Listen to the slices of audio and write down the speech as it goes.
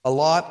a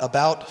lot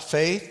about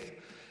faith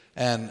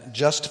and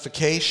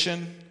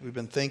justification. We've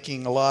been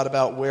thinking a lot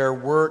about where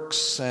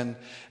works and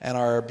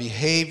our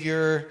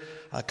behavior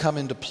come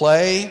into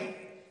play,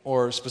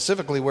 or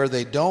specifically where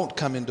they don't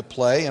come into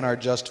play in our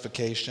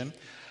justification.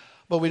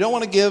 But we don't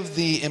want to give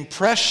the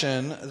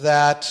impression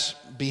that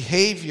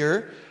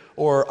behavior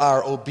or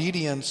our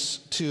obedience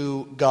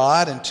to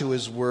God and to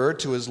His Word,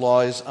 to His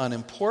law, is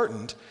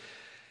unimportant.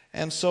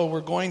 And so we're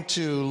going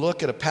to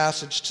look at a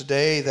passage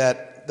today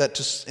that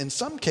in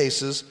some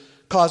cases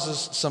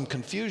causes some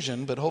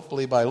confusion, but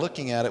hopefully by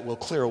looking at it we'll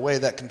clear away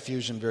that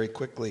confusion very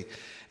quickly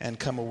and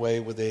come away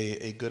with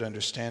a good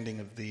understanding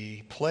of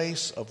the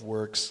place of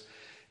works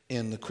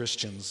in the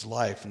Christian's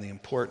life and the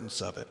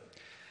importance of it.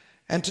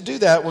 And to do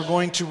that, we're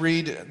going to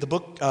read the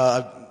book,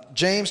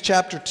 James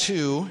chapter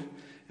 2,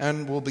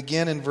 and we'll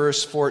begin in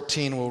verse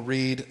 14. We'll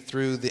read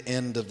through the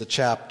end of the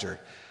chapter.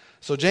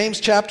 So James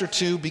chapter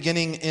 2,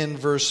 beginning in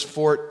verse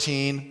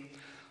 14,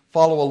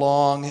 follow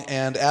along,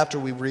 and after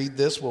we read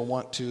this, we'll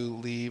want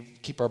to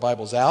keep our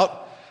Bibles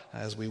out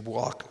as we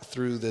walk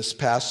through this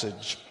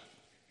passage.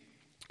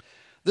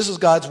 This is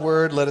God's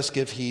word. Let us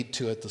give heed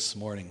to it this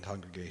morning,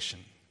 congregation.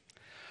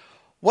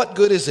 What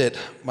good is it,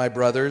 my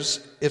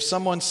brothers, if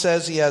someone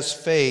says he has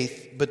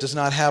faith but does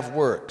not have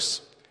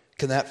works?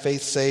 Can that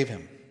faith save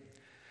him?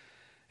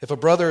 If a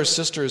brother or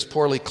sister is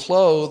poorly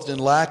clothed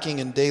and lacking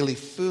in daily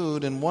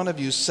food, and one of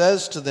you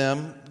says to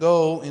them,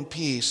 "Go in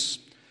peace,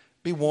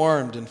 be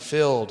warmed and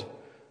filled,"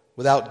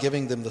 without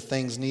giving them the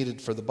things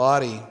needed for the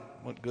body,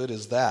 what good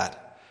is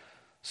that?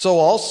 So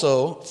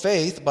also,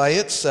 faith by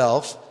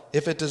itself,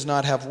 if it does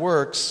not have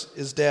works,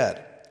 is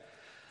dead.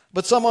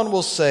 But someone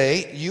will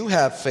say, "You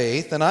have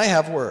faith, and I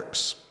have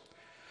works.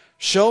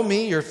 Show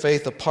me your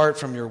faith apart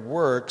from your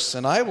works,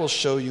 and I will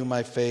show you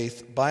my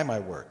faith by my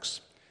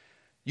works.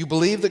 You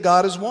believe that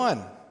God is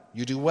one.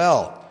 You do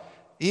well.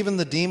 Even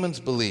the demons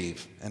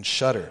believe and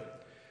shudder.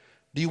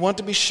 Do you want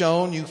to be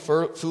shown, you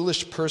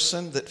foolish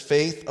person, that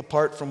faith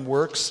apart from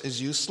works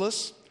is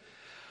useless?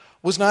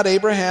 Was not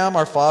Abraham,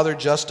 our father,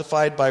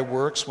 justified by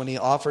works when he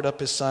offered up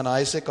his son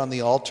Isaac on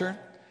the altar?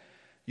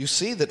 You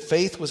see that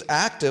faith was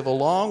active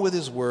along with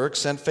his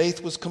works, and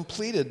faith was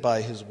completed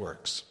by his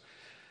works.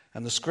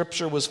 And the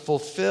scripture was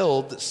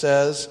fulfilled that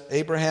says,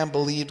 Abraham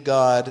believed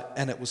God,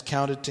 and it was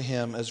counted to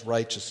him as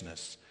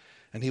righteousness,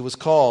 and he was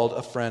called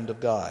a friend of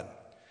God.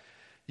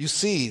 You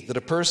see that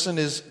a person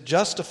is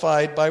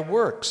justified by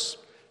works,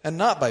 and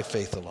not by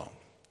faith alone.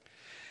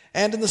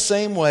 And in the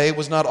same way,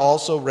 was not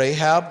also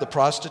Rahab the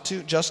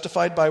prostitute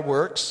justified by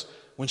works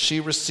when she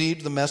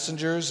received the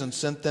messengers and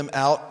sent them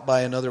out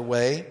by another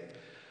way?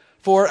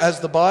 For as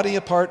the body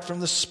apart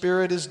from the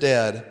spirit is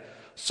dead,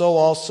 so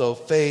also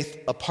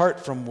faith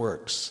apart from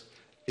works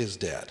is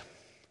dead.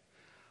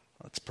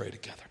 Let's pray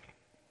together.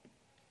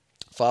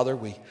 Father,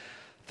 we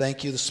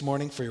thank you this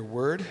morning for your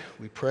word.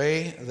 We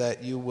pray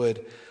that you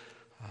would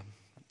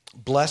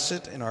bless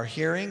it in our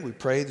hearing. We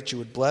pray that you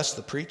would bless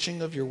the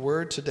preaching of your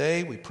word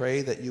today. We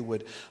pray that you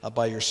would,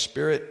 by your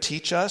Spirit,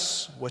 teach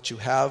us what you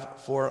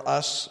have for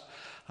us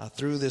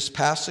through this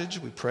passage.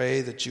 We pray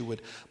that you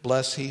would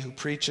bless he who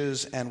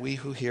preaches and we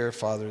who hear,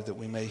 Father, that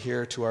we may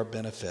hear to our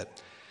benefit.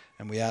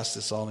 And we ask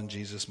this all in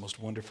Jesus' most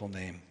wonderful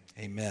name.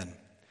 Amen.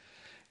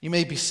 You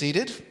may be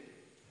seated.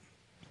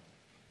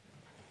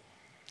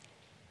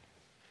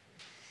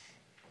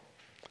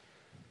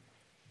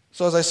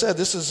 So as I said,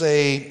 this is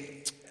a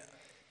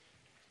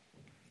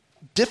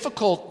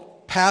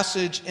difficult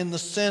passage in the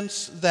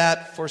sense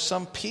that for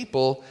some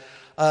people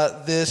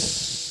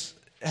this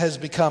has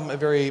become a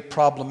very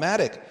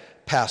problematic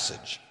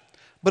passage.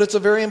 But it's a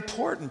very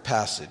important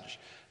passage.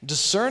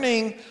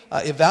 Discerning,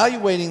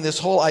 evaluating this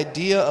whole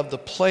idea of the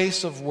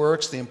place of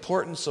works, the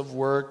importance of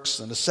works,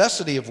 the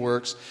necessity of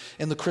works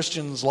in the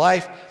Christian's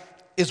life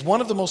is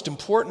one of the most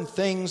important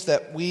things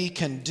that we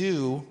can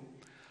do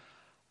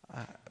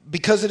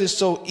because it is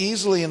so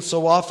easily and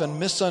so often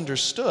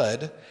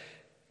misunderstood.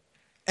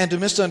 And to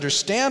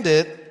misunderstand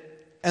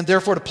it, and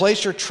therefore to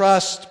place your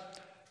trust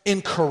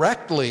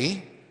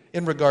incorrectly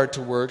in regard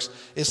to works,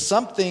 is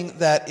something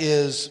that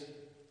is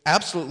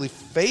absolutely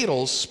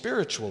fatal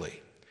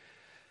spiritually.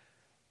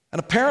 And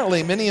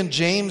apparently many in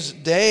James'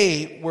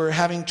 day were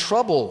having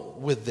trouble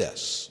with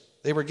this.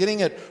 They were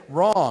getting it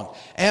wrong.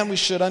 And we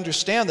should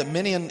understand that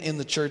many in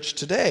the church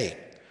today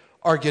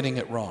are getting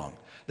it wrong.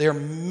 They are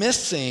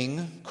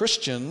missing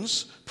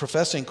Christians,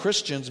 professing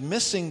Christians,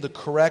 missing the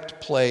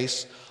correct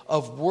place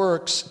of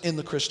works in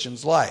the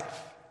Christian's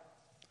life.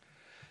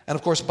 And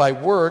of course, by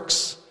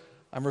works,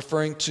 I'm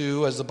referring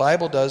to, as the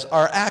Bible does,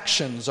 our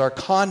actions, our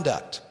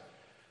conduct,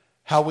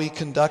 how we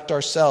conduct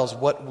ourselves,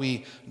 what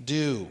we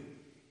do.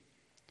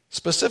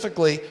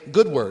 Specifically,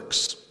 good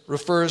works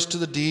refers to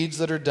the deeds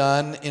that are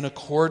done in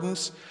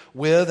accordance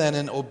with and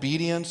in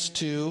obedience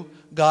to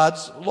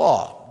God's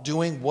law,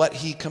 doing what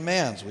He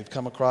commands. We've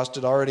come across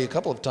it already a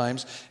couple of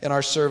times in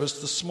our service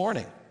this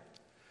morning.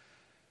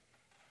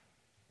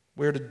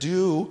 We're to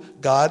do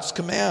God's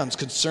commands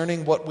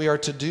concerning what we are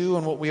to do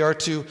and what we are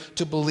to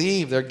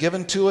believe. They're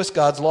given to us.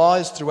 God's law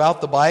is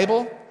throughout the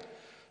Bible.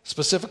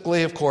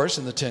 Specifically, of course,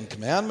 in the Ten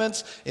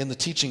Commandments, in the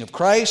teaching of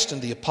Christ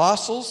and the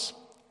apostles,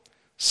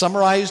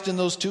 summarized in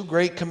those two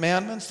great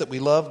commandments, that we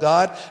love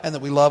God and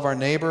that we love our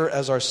neighbor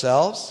as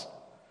ourselves.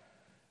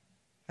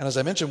 And as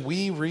I mentioned,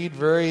 we read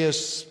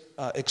various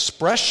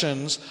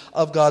expressions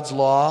of God's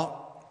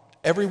law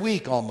every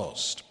week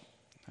almost,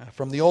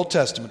 from the Old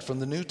Testament, from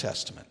the New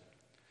Testament.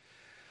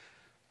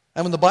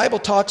 And when the Bible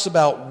talks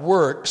about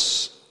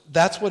works,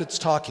 that's what it's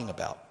talking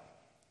about.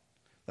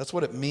 That's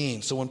what it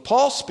means. So when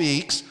Paul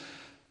speaks,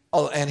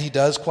 and he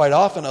does quite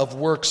often, of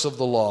works of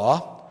the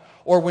law,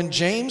 or when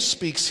James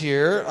speaks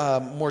here,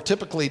 more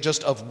typically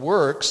just of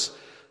works,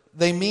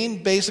 they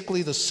mean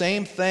basically the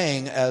same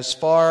thing as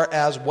far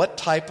as what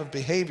type of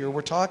behavior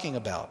we're talking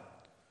about.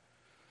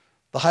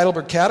 The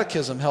Heidelberg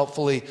Catechism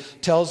helpfully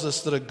tells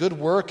us that a good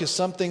work is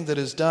something that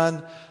is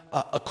done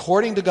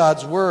according to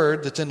God's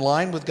Word, that's in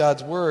line with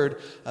God's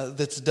Word,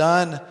 that's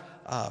done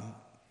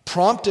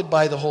prompted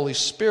by the Holy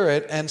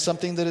Spirit, and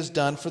something that is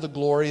done for the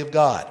glory of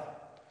God.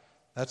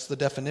 That's the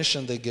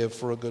definition they give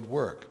for a good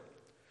work.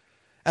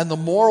 And the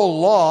moral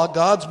law,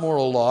 God's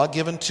moral law,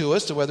 given to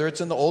us, whether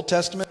it's in the Old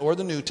Testament or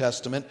the New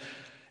Testament,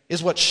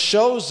 is what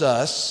shows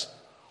us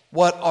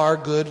what are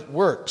good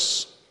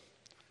works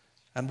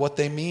and what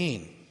they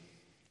mean.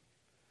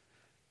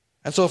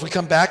 And so if we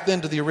come back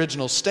then to the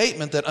original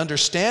statement that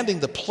understanding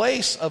the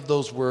place of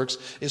those works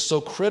is so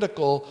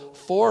critical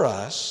for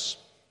us,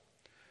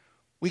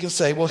 we can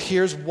say, well,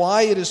 here's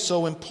why it is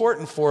so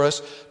important for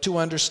us to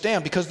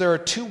understand. Because there are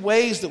two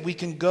ways that we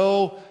can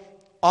go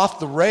off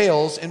the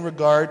rails in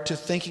regard to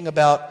thinking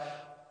about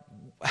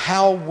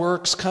how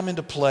works come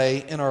into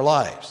play in our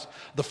lives.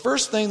 The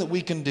first thing that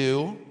we can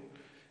do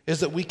is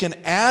that we can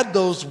add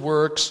those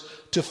works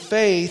to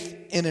faith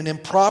in an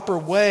improper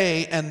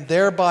way and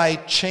thereby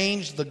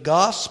change the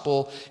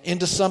gospel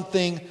into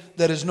something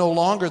that is no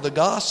longer the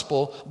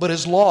gospel but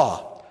is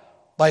law.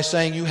 By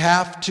saying you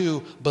have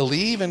to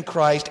believe in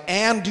Christ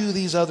and do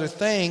these other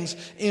things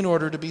in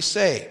order to be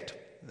saved.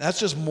 That's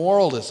just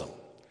moralism.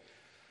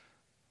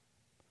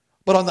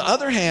 But on the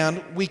other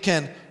hand, we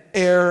can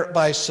err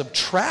by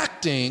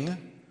subtracting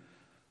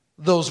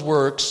those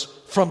works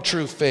from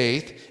true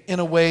faith in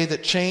a way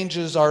that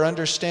changes our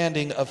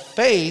understanding of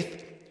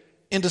faith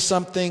into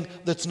something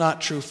that's not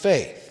true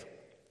faith.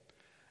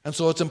 And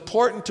so it's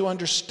important to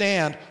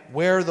understand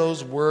where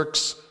those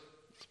works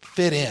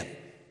fit in.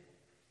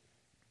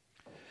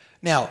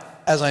 Now,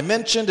 as I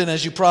mentioned, and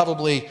as you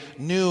probably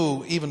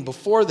knew even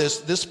before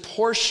this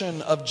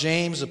portion of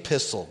James'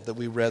 epistle that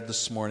we read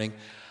this morning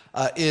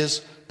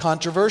is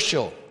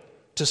controversial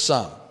to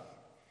some.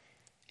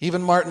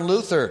 Even Martin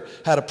Luther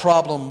had a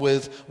problem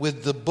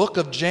with the book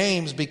of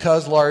James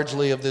because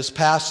largely of this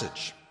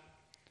passage.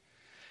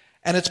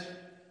 And it's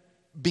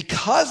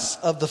because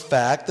of the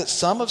fact that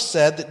some have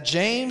said that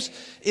James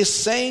is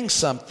saying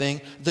something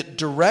that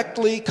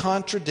directly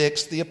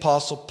contradicts the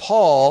Apostle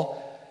Paul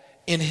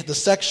in the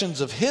sections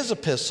of his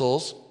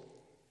epistles,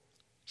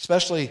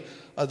 especially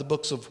the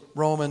books of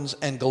Romans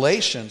and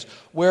Galatians,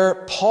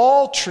 where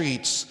Paul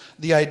treats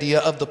the idea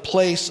of the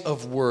place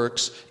of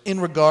works in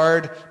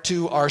regard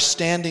to our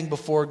standing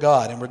before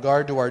God, in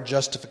regard to our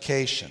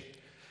justification.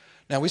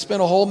 Now, we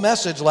spent a whole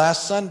message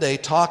last Sunday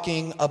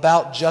talking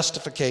about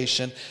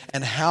justification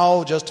and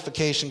how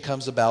justification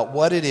comes about,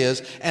 what it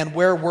is, and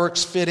where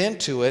works fit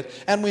into it,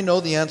 and we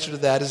know the answer to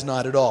that is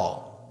not at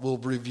all. We'll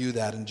review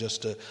that in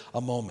just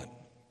a moment.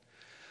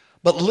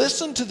 But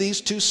listen to these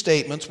two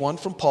statements, one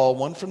from Paul,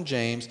 one from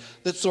James,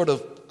 that sort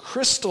of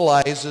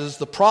crystallizes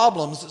the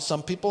problems that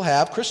some people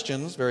have,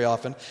 Christians very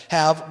often,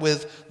 have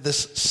with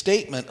this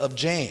statement of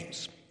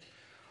James.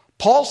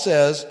 Paul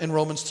says in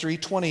Romans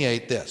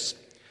 3:28 this.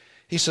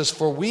 He says,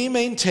 "For we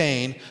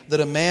maintain that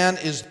a man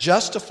is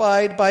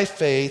justified by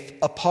faith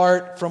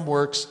apart from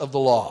works of the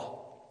law."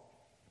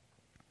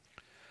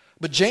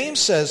 But James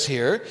says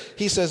here,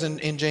 he says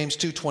in James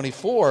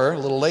 2:24, a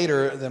little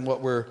later than what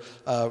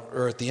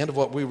or at the end of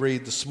what we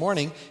read this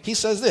morning, he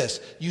says this,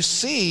 "You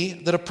see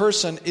that a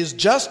person is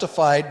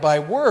justified by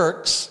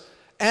works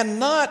and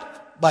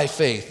not by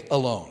faith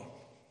alone."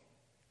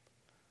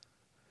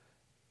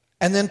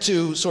 And then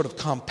to sort of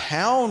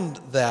compound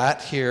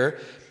that here,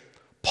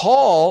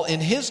 Paul,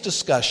 in his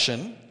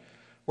discussion,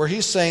 where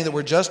he's saying that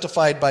we're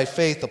justified by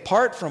faith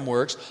apart from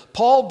works,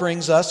 Paul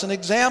brings us an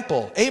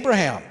example,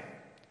 Abraham,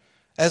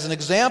 as an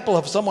example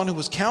of someone who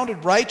was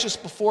counted righteous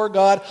before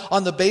God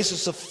on the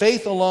basis of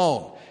faith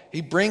alone.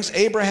 He brings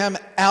Abraham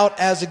out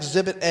as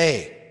Exhibit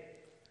A.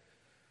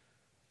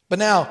 But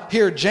now,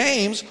 here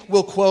James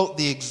will quote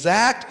the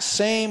exact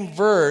same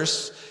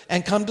verse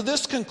and come to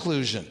this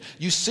conclusion.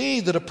 You see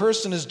that a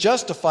person is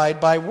justified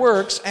by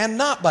works and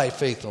not by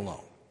faith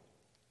alone.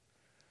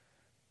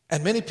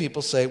 And many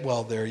people say,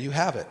 well, there you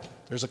have it.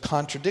 There's a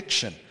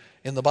contradiction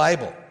in the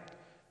Bible.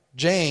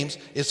 James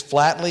is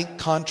flatly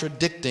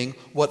contradicting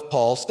what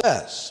Paul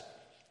says.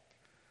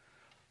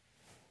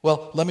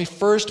 Well, let me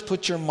first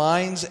put your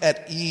minds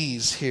at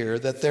ease here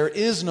that there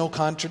is no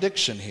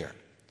contradiction here.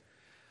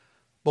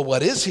 But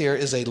what is here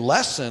is a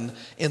lesson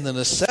in the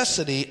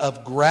necessity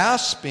of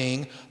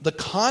grasping the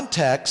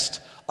context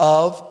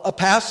of a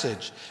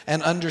passage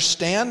and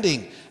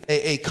understanding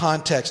a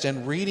context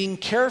and reading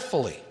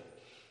carefully.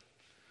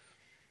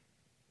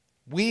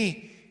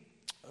 We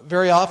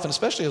very often,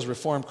 especially as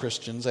Reformed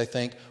Christians, I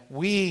think,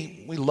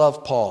 we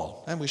love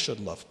Paul, and we should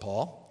love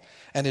Paul,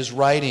 and his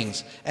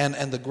writings, and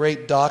the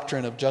great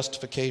doctrine of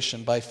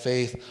justification by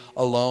faith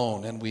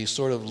alone, and we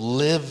sort of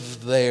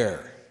live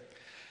there.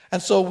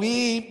 And so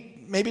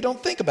we maybe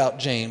don't think about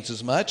James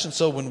as much, and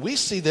so when we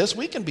see this,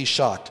 we can be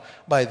shocked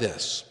by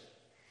this.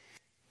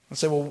 And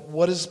say, well,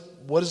 what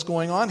is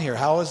going on here?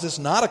 How is this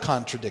not a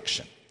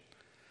contradiction?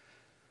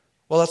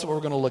 Well, that's what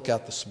we're going to look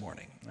at this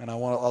morning. And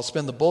I'll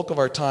spend the bulk of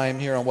our time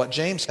here on what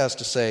James has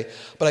to say,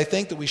 but I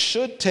think that we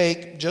should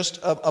take just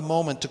a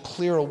moment to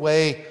clear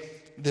away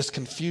this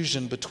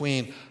confusion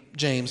between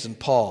James and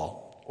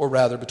Paul, or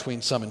rather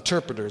between some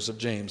interpreters of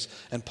James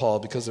and Paul,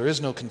 because there is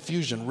no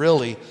confusion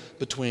really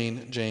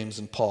between James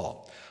and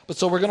Paul. But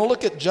so we're going to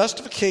look at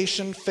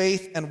justification,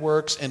 faith, and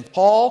works in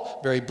Paul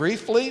very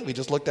briefly. We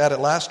just looked at it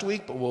last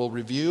week, but we'll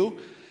review.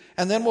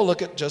 And then we'll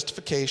look at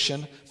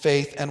justification,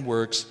 faith, and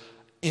works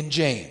in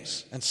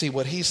James and see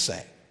what he's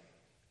saying.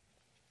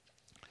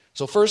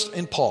 So first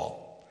in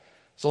Paul.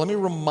 So let me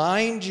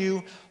remind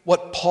you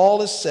what Paul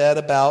has said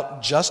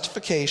about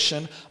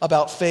justification,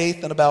 about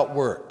faith, and about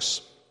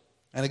works.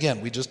 And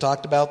again, we just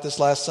talked about this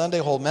last Sunday,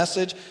 whole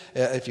message.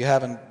 If you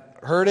haven't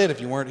heard it, if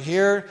you weren't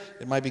here,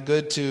 it might be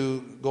good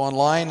to go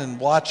online and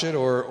watch it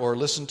or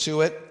listen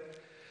to it.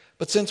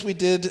 But since we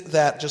did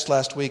that just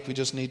last week, we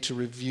just need to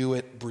review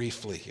it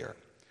briefly here.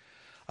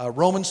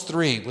 Romans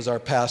 3 was our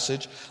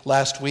passage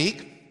last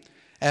week.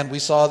 And we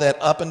saw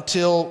that up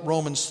until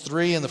Romans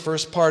 3 in the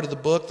first part of the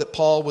book that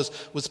Paul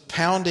was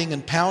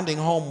pounding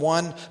home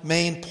one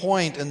main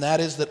point, and that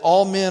is that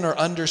all men are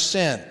under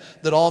sin,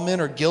 that all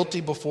men are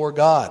guilty before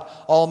God.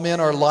 All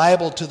men are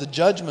liable to the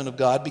judgment of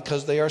God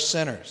because they are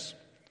sinners,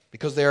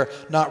 because they are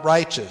not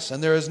righteous.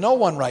 And there is no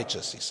one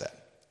righteous, he said.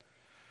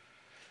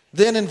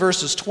 Then in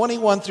verses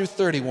 21 through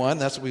 31,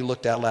 that's what we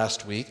looked at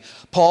last week,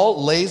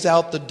 Paul lays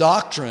out the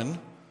doctrine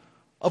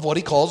of what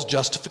he calls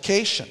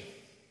justification.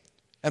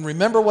 And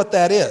remember what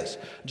that is.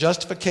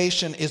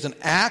 Justification is an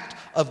act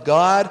of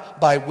God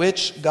by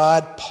which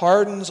God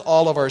pardons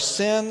all of our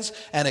sins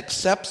and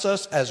accepts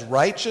us as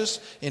righteous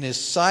in His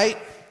sight.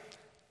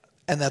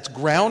 And that's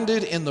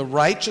grounded in the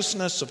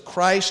righteousness of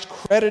Christ,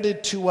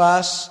 credited to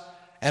us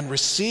and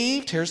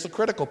received, here's the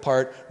critical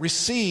part,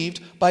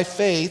 received by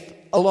faith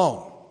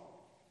alone.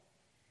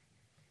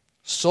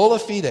 Sola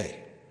fide,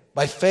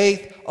 by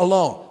faith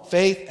alone.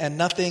 Faith and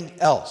nothing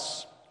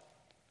else.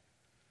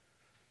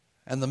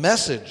 And the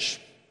message,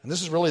 and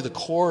this is really the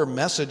core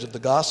message of the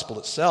gospel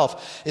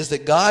itself, is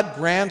that God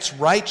grants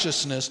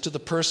righteousness to the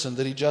person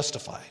that He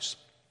justifies.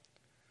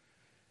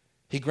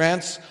 He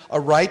grants a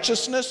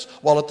righteousness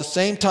while at the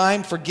same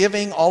time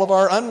forgiving all of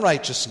our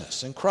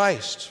unrighteousness in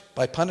Christ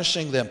by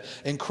punishing them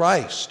in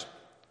Christ.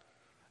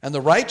 And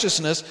the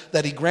righteousness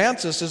that He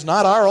grants us is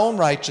not our own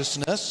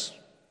righteousness,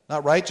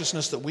 not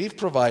righteousness that we've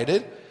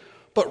provided,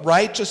 but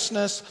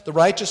righteousness, the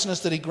righteousness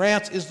that He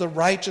grants is the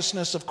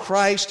righteousness of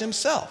Christ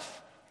Himself.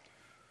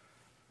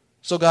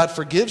 So God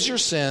forgives your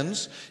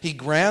sins, He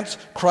grants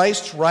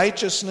Christ's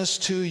righteousness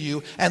to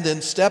you, and then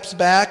steps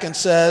back and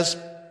says,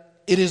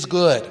 it is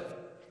good.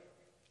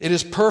 It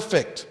is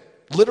perfect,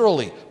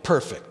 literally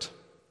perfect.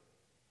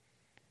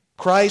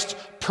 Christ's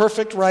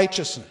perfect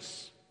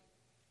righteousness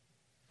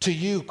to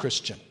you,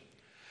 Christian.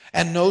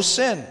 And no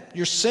sin.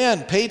 Your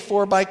sin paid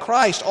for by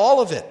Christ, all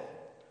of it.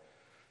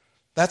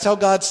 That's how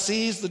God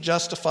sees the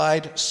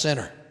justified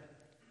sinner.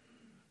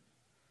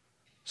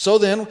 So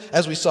then,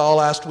 as we saw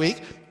last week,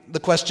 the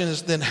question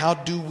is then, how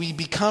do we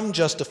become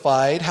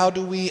justified? How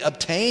do we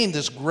obtain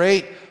this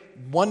great,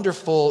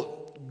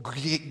 wonderful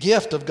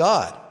gift of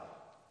God?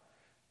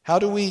 How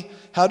do we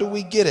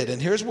get it? And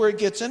here's where it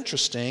gets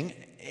interesting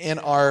in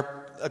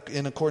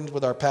accordance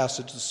with our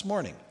passage this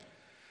morning.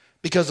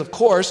 Because of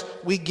course,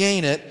 we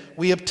gain it,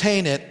 we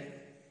obtain it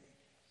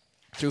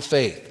through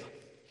faith.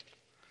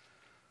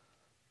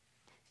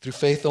 Through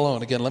faith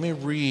alone. Again, let me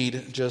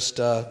read just,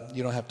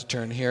 you don't have to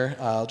turn here.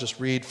 I'll just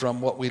read from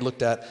what we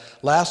looked at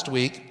last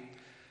week.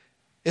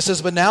 It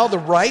says, but now the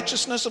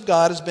righteousness of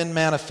God has been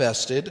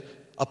manifested,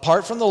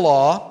 apart from the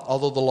law,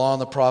 although the law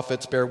and the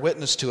prophets bear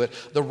witness to it,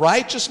 the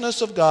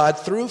righteousness of God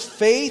through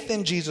faith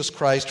in Jesus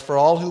Christ for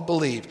all who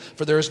believe,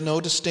 for there is no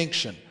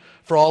distinction.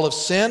 For all have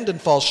sinned and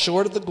fall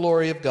short of the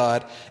glory of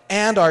God,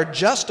 and are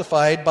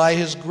justified by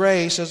His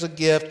grace as a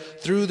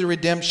gift through the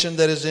redemption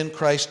that is in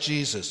Christ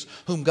Jesus,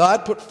 whom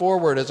God put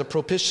forward as a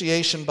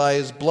propitiation by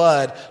His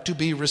blood to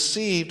be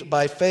received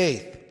by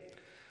faith.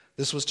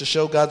 This was to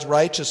show God's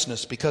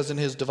righteousness, because in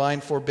His divine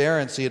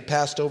forbearance He had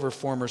passed over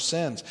former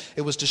sins.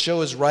 It was to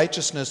show His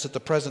righteousness at the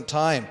present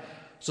time,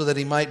 so that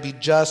He might be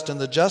just and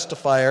the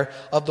justifier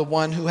of the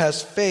one who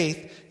has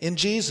faith in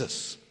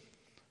Jesus.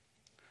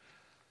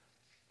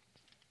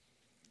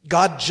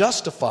 God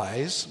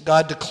justifies,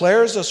 God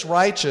declares us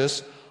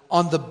righteous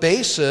on the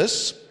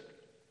basis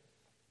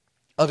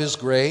of His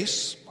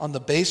grace, on the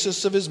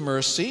basis of His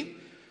mercy.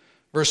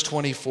 Verse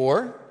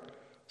 24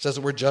 says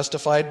that we're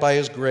justified by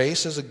his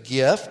grace as a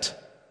gift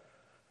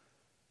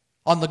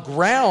on the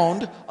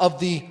ground of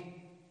the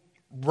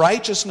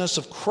righteousness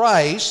of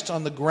Christ,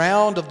 on the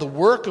ground of the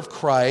work of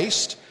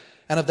Christ,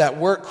 and of that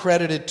work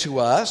credited to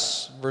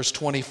us, verse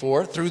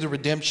 24, through the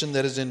redemption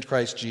that is in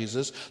Christ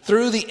Jesus,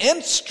 through the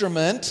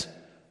instrument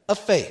of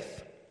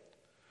faith.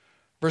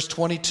 Verse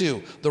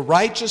 22, the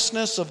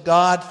righteousness of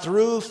God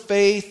through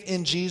faith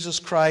in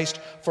Jesus Christ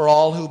for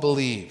all who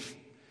believe.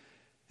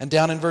 And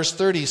down in verse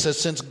 30, he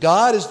says, since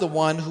God is the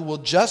one who will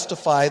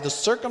justify the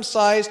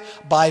circumcised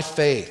by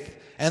faith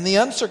and the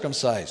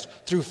uncircumcised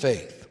through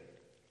faith.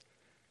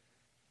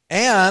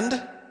 And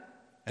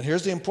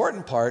here's the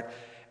important part,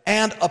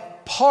 and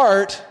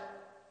apart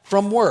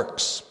from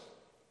works.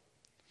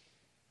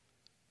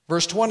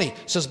 Verse 20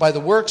 says, by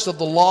the works of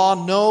the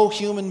law, no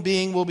human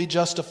being will be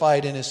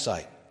justified in his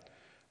sight.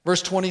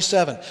 Verse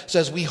 27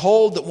 says, we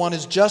hold that one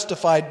is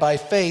justified by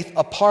faith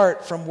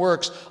apart from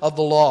works of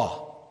the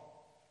law.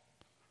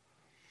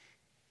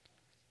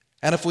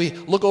 And if we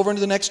look over into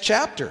the next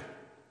chapter,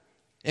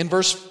 in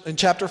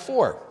chapter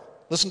 4,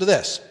 listen to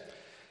this.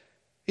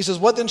 He says,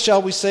 what then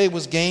shall we say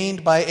was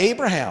gained by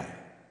Abraham,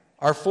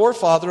 our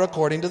forefather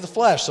according to the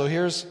flesh? So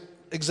here's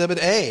exhibit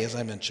A, as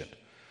I mentioned.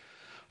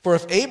 For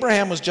if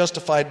Abraham was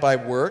justified by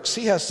works,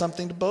 he has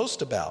something to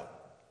boast about,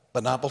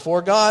 but not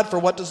before God. For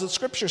what does the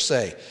Scripture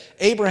say?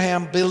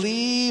 Abraham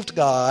believed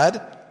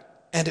God,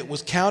 and it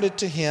was counted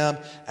to him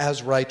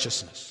as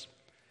righteousness.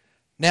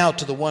 Now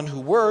to the one who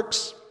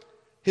works,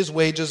 his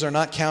wages are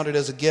not counted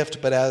as a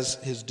gift, but as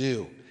his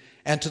due.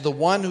 And to the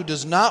one who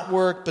does not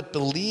work, but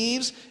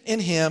believes in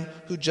him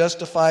who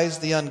justifies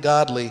the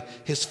ungodly,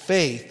 his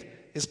faith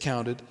is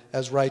counted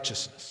as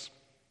righteousness.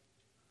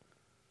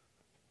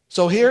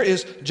 So here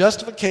is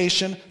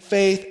justification,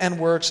 faith, and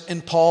works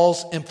in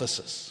Paul's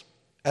emphasis,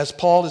 as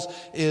Paul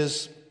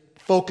is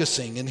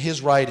focusing in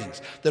his writings,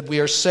 that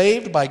we are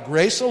saved by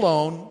grace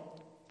alone,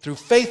 through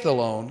faith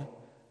alone,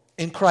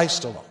 in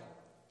Christ alone.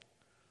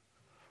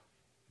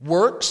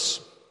 Works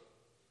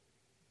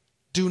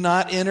do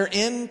not enter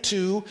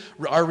into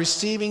our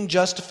receiving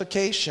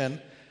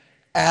justification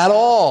at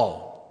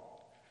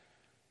all.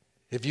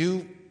 If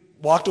you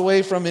walked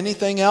away from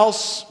anything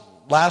else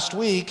last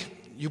week,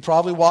 you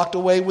probably walked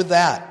away with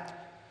that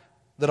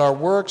our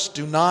works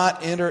do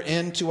not enter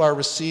into our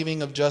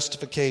receiving of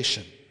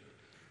justification.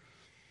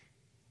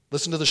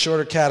 Listen to the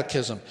Shorter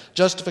Catechism.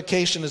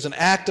 Justification is an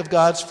act of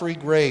God's free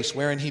grace,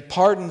 wherein he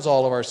pardons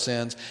all of our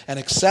sins and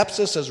accepts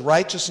us as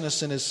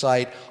righteousness in his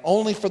sight,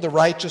 only for the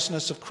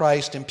righteousness of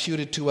Christ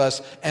imputed to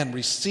us and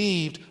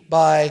received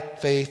by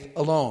faith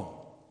alone.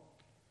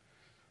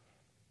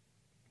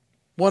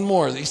 One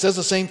more. He says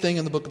the same thing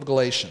in the book of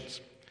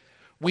Galatians.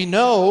 We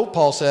know,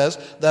 Paul says,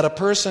 that a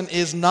person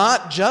is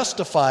not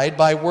justified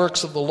by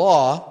works of the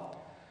law,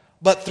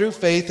 but through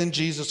faith in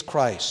Jesus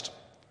Christ.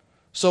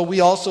 So we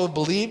also have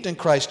believed in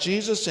Christ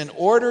Jesus in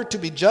order to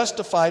be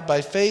justified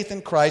by faith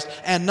in Christ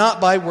and not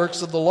by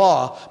works of the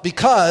law,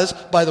 because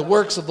by the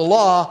works of the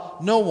law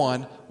no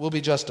one will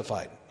be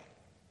justified.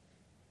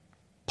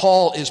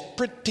 Paul is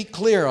pretty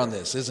clear on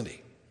this, isn't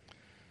he?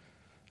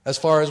 As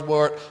far as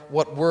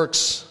what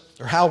works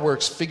or how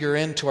works figure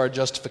into our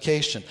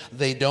justification.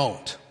 They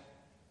don't.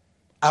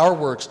 Our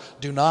works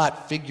do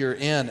not figure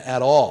in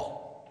at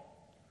all.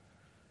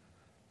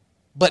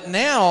 But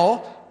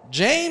now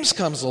James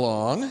comes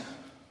along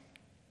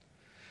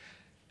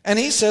and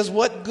he says,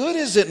 what good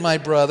is it, my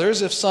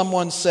brothers, if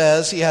someone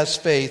says he has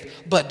faith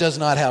but does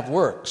not have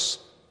works?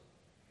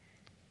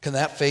 Can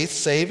that faith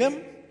save him?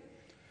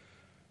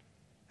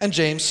 And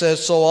James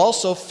says, so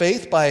also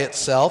faith by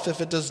itself,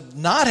 if it does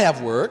not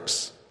have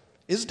works,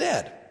 is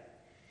dead.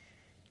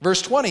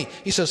 Verse 20,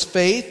 he says,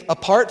 faith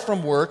apart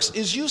from works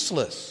is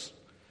useless.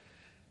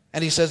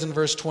 And he says in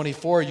verse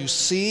 24, you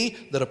see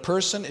that a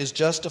person is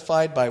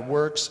justified by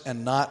works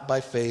and not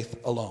by faith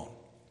alone.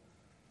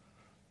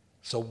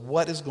 So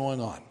what is going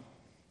on?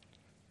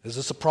 Is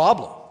this a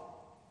problem?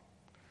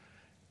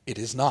 It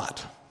is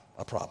not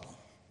a problem.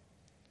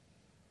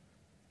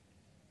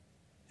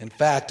 In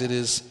fact, it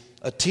is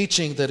a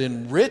teaching that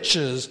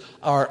enriches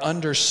our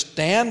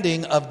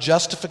understanding of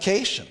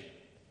justification.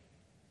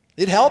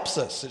 It helps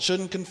us. It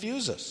shouldn't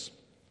confuse us.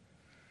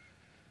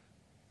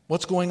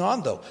 What's going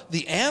on, though?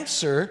 The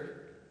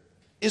answer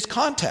is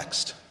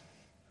context.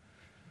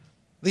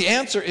 The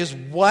answer is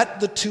what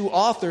the two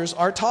authors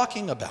are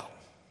talking about.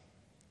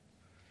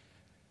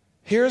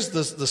 Here's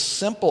the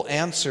simple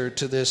answer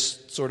to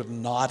this sort of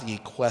knotty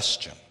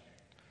question.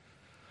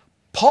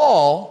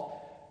 Paul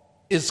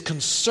is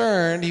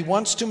concerned, he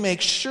wants to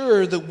make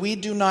sure that we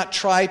do not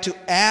try to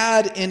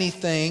add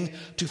anything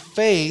to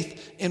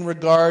faith in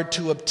regard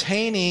to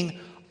obtaining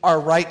our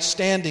right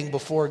standing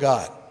before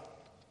God.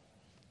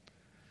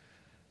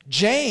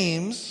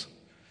 James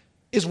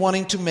is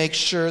wanting to make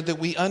sure that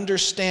we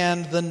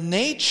understand the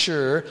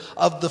nature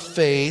of the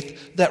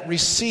faith that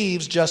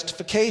receives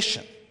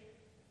justification.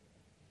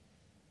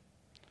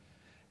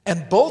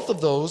 And both of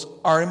those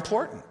are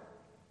important.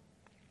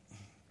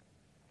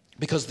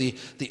 Because the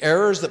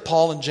errors that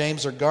Paul and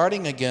James are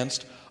guarding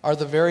against are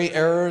the very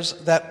errors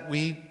that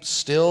we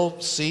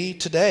still see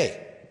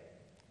today.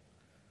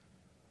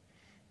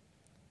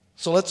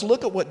 So let's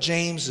look at what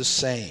James is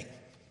saying.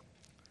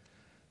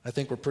 I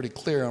think we're pretty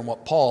clear on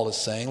what Paul is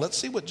saying. Let's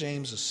see what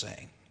James is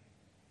saying.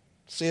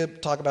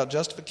 Talk about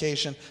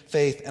justification,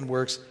 faith, and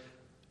works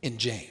in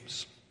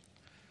James.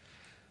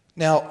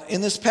 Now,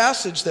 in this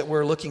passage that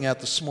we're looking at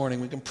this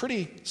morning, we can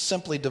pretty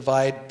simply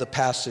divide the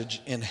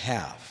passage in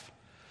half.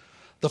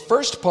 The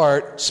first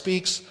part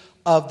speaks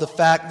of the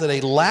fact that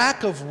a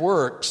lack of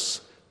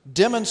works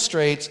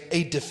demonstrates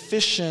a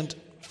deficient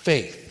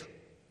faith.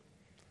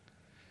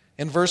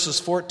 In verses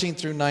 14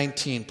 through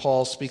 19,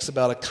 Paul speaks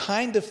about a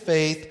kind of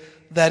faith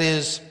that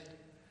is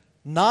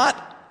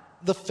not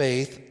the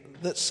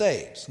faith that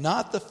saves,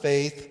 not the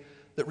faith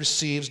that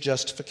receives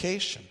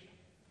justification,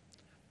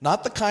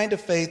 not the kind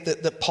of faith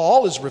that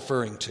Paul is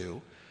referring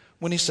to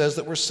when he says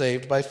that we're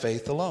saved by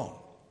faith alone.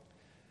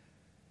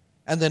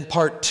 And then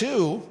part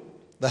 2,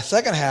 the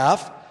second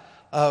half,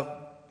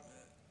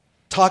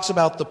 talks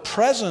about the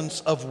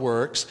presence of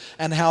works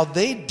and how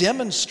they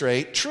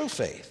demonstrate true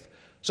faith.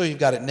 So you've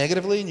got it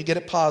negatively and you get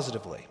it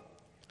positively.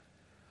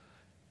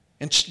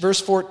 In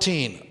verse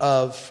 14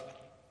 of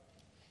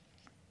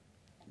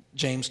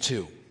James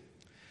 2,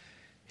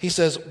 he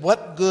says,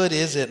 "What good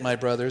is it, my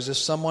brothers, if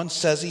someone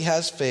says he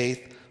has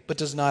faith but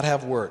does not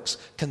have works?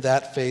 Can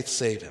that faith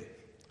save him?"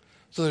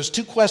 So there's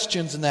two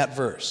questions in that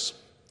verse.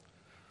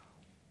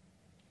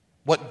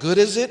 What good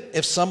is it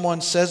if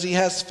someone says he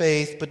has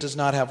faith but does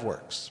not have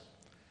works?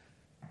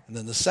 And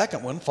then the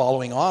second one,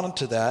 following on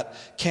to that,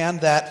 can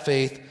that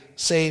faith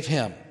save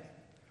him?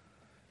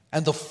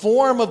 And the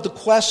form of the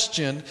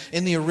question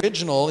in the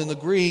original, in the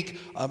Greek,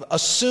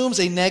 assumes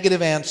a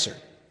negative answer.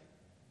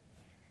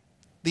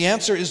 The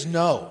answer is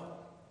no.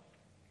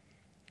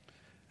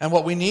 And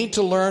what we need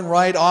to learn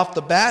right off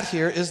the bat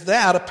here is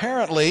that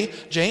apparently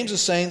James is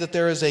saying that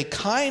there is a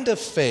kind of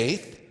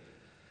faith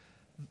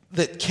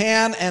that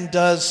can and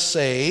does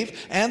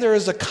save, and there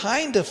is a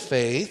kind of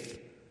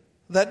faith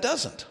that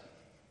doesn't.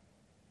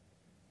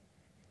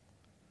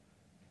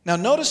 Now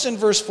notice in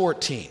verse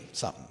 14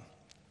 something.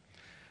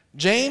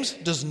 James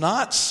does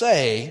not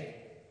say,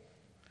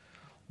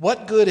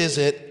 what good is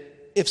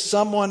it if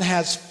someone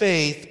has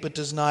faith but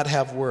does not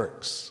have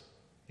works?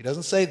 He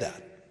doesn't say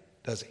that,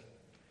 does he?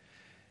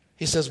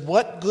 He says,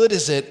 what good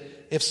is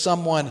it if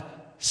someone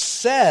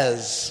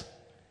says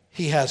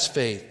he has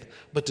faith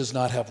but does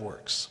not have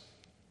works?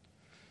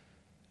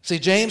 See,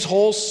 James'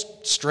 whole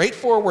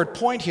straightforward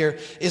point here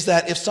is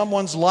that if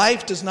someone's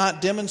life does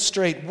not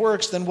demonstrate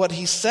works, then what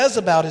he says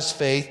about his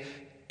faith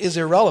is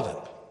irrelevant.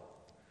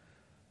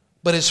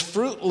 But his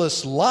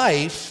fruitless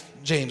life,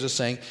 James is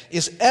saying,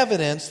 is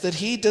evidence that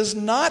he does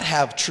not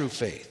have true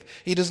faith.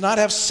 He does not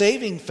have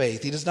saving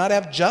faith. He does not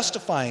have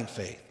justifying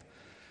faith.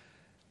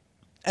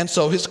 And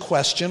so his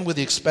question with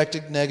the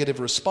expected negative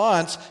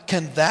response,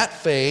 can that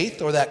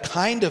faith or that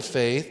kind of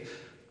faith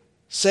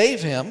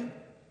save him,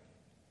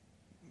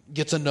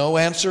 gets a no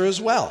answer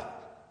as well.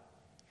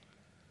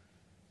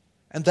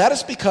 And that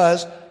is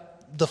because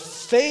the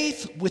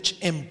faith which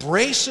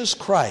embraces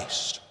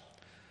Christ,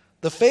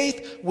 the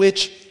faith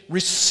which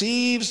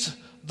receives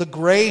the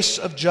grace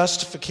of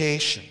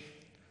justification,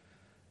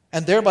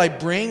 and thereby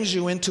brings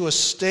you into a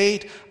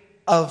state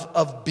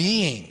of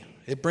being.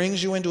 It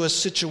brings you into a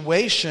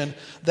situation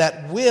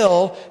that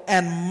will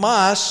and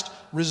must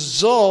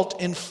result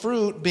in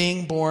fruit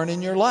being born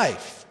in your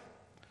life.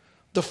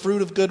 The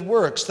fruit of good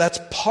works. That's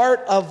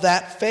part of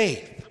that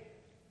faith.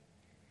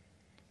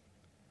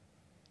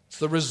 It's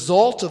the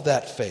result of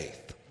that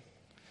faith.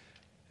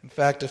 In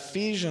fact,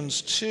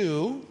 Ephesians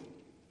 2,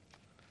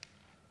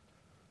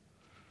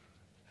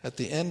 at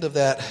the end of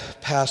that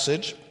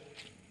passage,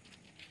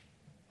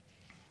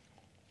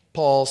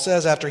 Paul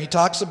says, after he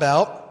talks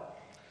about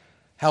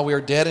how we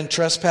are dead in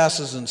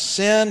trespasses and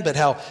sin, but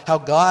how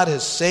God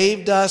has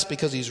saved us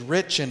because he's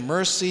rich in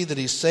mercy, that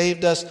he's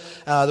saved us,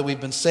 that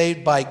we've been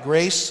saved by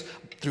grace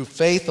through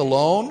faith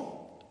alone,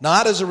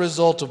 not as a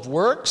result of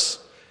works.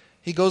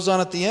 He goes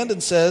on at the end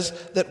and says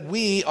that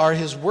we are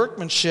his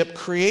workmanship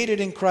created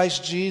in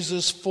Christ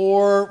Jesus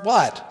for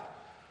what?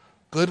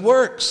 Good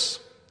works.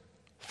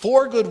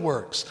 For good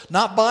works,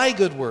 not by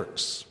good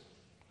works.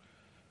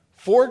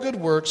 For good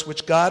works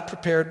which God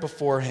prepared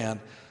beforehand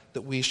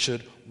that we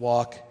should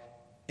walk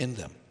in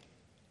them.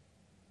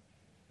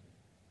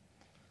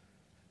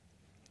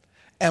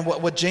 And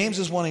what James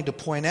is wanting to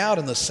point out,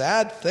 and the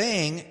sad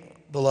thing,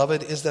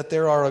 beloved, is that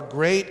there are a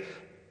great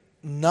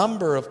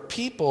number of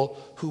people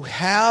who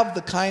have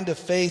the kind of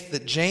faith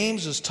that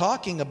James is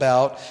talking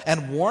about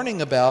and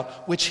warning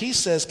about, which he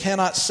says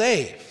cannot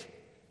save.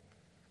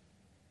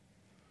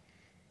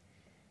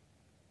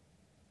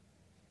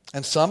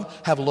 And some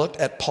have looked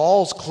at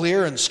Paul's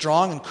clear and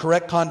strong and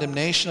correct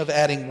condemnation of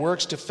adding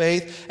works to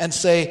faith and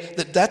say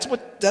that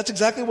that's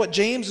exactly what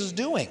James is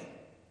doing.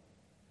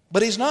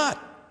 But he's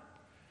not.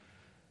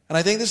 And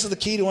I think this is the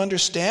key to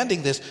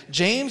understanding this.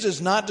 James is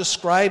not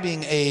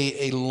describing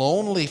a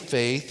lonely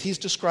faith. He's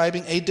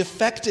describing a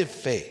defective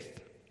faith.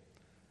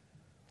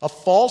 a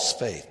false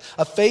faith,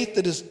 a faith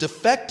that is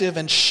defective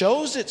and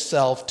shows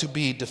itself to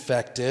be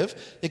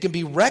defective. It can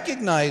be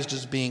recognized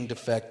as being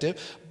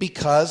defective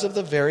because of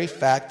the very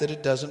fact that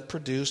it doesn't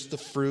produce the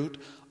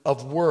fruit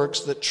of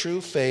works that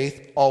true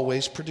faith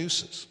always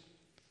produces.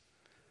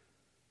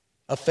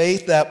 A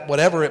faith that,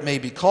 whatever it may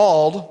be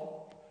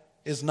called,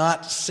 is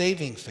not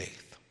saving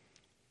faith.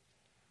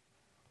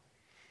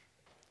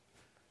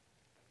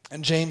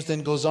 And James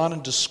then goes on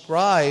and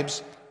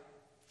describes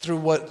this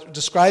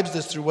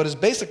through what is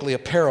basically a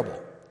parable.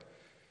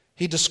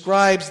 He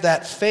describes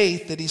that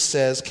faith that he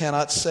says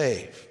cannot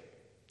save.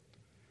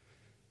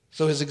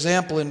 So his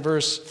example in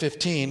verse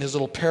 15, his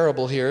little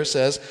parable here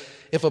says,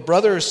 if a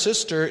brother or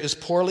sister is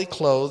poorly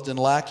clothed and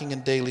lacking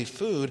in daily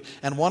food,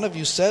 and one of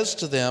you says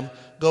to them,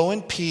 go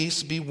in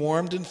peace, be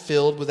warmed and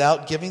filled,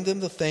 without giving them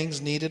the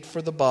things needed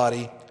for the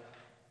body,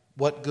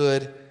 what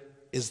good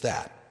is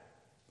that?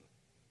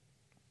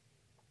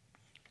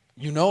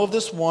 You know of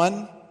this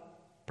one,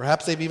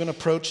 perhaps they've even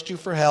approached you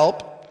for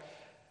help,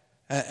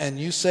 and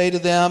you say to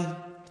them,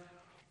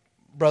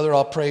 brother,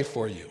 I'll pray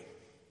for you.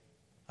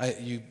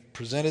 You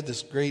presented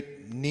this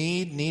great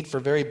need for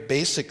very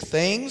basic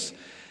things,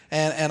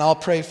 and I'll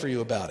pray for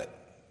you about it.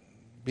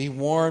 Be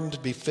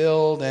warmed, be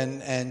filled,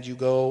 and you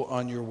go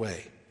on your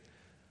way.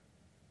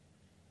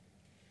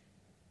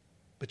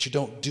 But you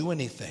don't do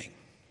anything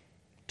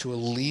to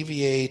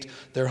alleviate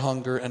their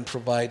hunger and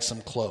provide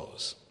some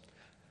clothes.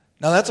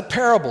 Now that's a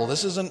parable.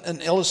 This is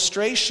an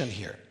illustration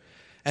here.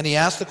 And he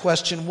asked the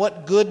question,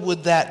 what good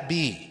would that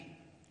be?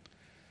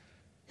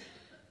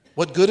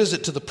 What good is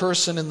it to the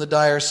person in the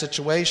dire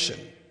situation?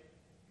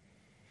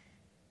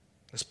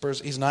 This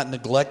person, he's not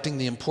neglecting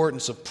the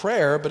importance of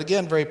prayer, but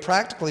again, very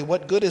practically,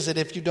 what good is it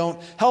if you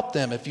don't help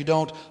them, if you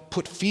don't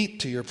put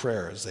feet to your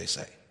prayer, as they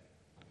say,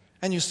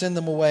 and you send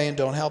them away and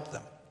don't help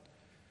them?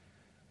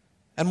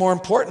 And more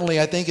importantly,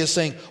 I think, is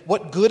saying,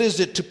 what good is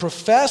it to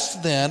profess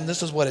then,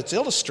 this is what it's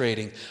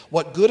illustrating,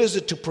 what good is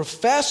it to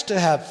profess to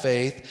have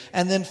faith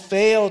and then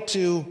fail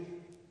to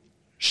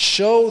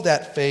show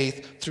that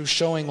faith through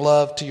showing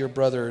love to your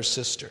brother or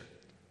sister?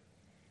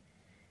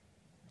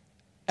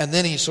 And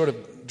then he sort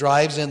of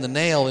drives in the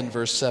nail in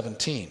verse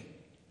 17.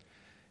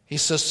 He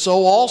says,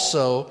 so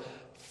also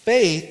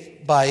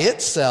faith by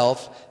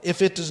itself,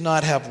 if it does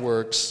not have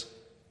works,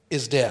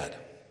 is dead.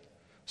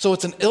 So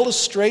it's an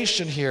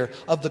illustration here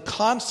of the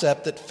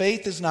concept that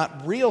faith is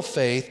not real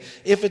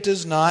faith if it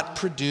does not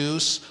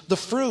produce the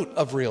fruit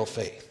of real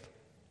faith.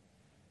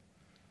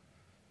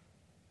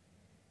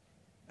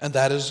 And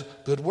that is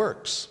good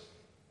works.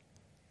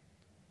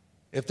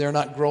 If they're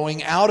not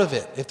growing out of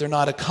it, if they're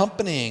not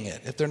accompanying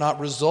it, if they're not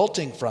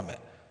resulting from it.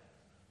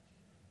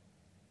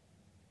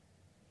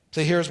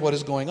 So here's what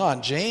is going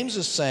on. James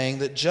is saying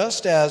that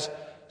just as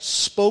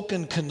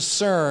spoken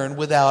concern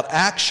without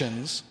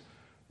actions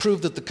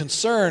prove that the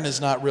concern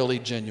is not really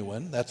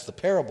genuine, that's the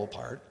parable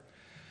part,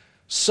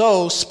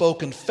 so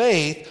spoken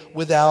faith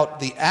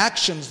without the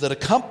actions that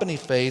accompany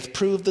faith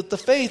prove that the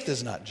faith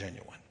is not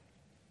genuine.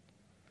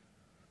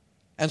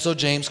 And so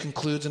James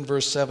concludes in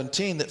verse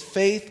 17 that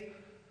faith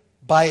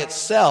by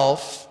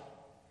itself,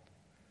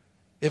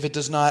 if it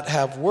does not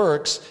have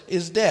works,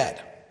 is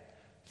dead.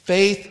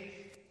 Faith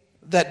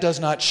that does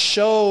not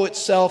show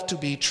itself to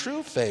be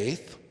true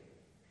faith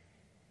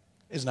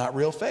is not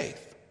real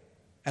faith.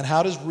 And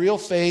how does real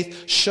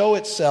faith show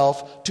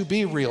itself to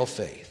be real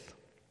faith?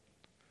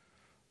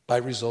 By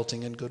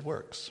resulting in good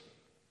works.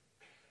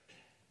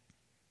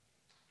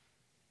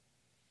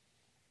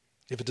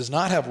 If it does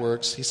not have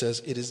works, he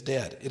says, it is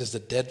dead. It is a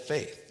dead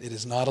faith. It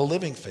is not a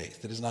living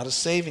faith. It is not a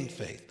saving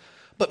faith,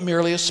 but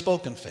merely a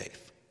spoken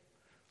faith.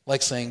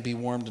 Like saying, be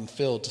warmed and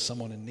filled to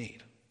someone in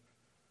need.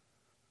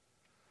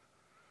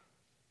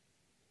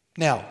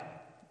 Now,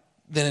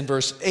 then in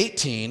verse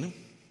 18,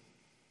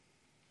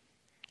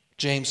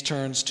 James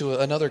turns to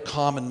another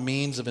common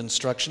means of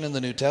instruction in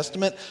the New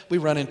Testament. We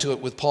run into it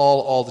with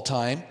Paul all the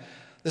time.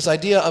 This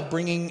idea of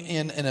bringing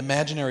in an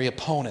imaginary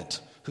opponent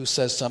who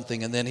says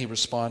something and then he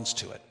responds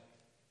to it.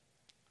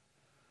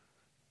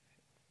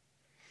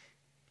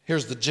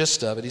 Here's the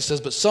gist of it. He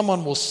says, but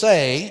someone will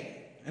say,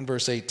 in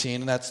verse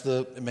 18, and that's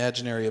the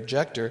imaginary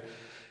objector,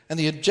 and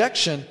the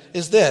objection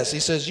is this. He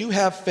says, you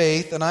have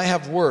faith and I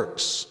have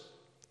works.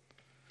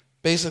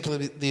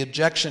 Basically, the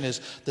objection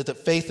is that the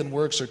faith and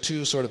works are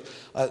two sort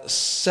of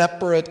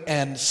separate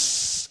and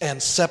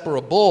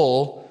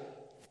separable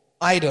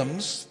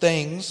items,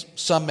 things.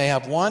 Some may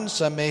have one,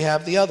 some may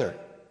have the other.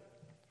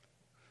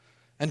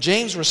 And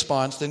James'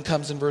 response then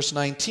comes in verse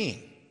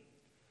 19.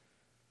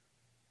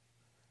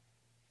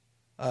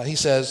 He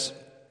says,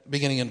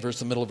 beginning in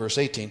the middle of verse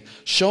 18,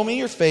 show me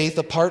your faith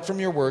apart from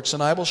your works,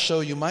 and I will show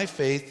you my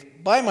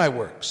faith by my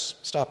works.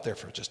 Stop there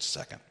for just a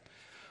second.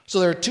 So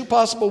there are two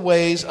possible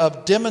ways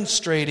of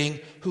demonstrating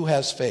who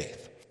has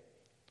faith.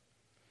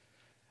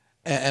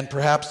 And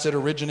perhaps it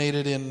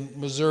originated in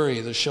Missouri,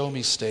 the show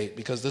me state,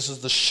 because this is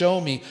the show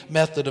me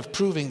method of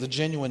proving the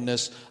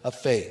genuineness of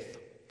faith.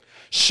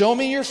 Show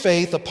me your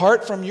faith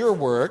apart from your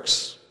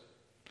works,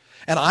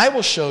 and I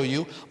will show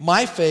you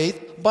my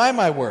faith by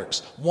my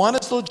works. One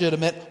is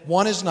legitimate,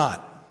 one is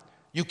not.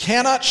 You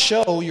cannot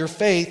show your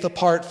faith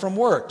apart from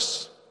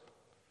works.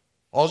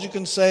 All you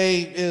can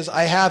say is,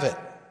 I have it,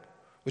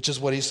 which is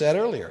what he said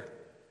earlier.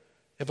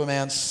 If a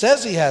man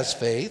says he has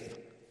faith,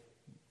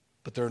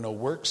 but there are no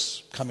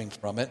works coming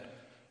from it,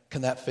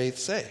 can that faith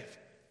save?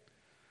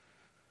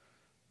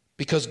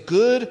 Because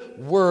good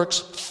works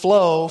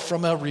flow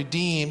from a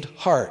redeemed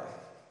heart.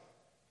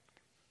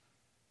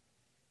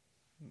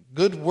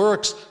 Good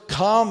works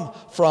come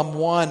from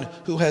one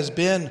who has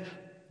been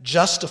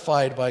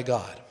justified by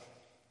God,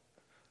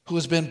 who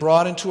has been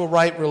brought into a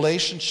right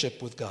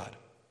relationship with God.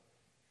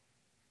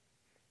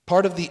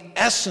 Part of the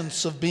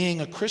essence of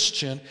being a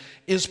Christian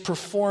is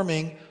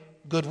performing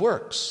good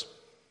works.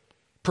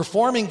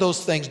 Performing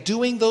those things,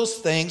 doing those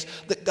things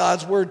that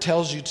God's Word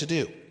tells you to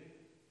do.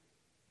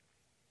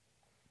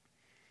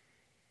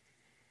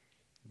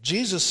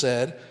 Jesus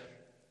said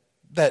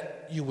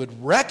that you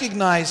would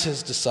recognize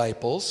his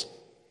disciples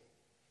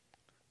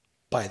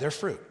by their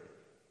fruit.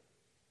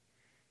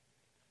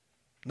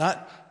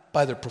 Not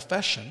by their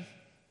profession,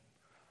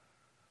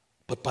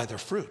 but by their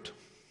fruit.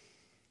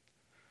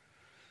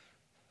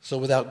 So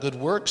without good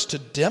works to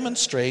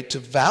demonstrate, to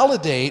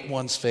validate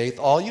one's faith,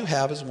 all you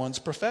have is one's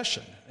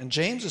profession. And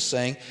James is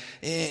saying,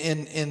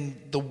 in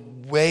the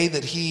way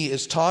that he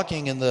is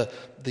talking, in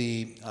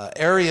the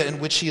area in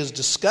which he is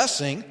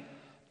discussing,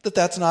 that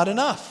that's not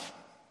enough.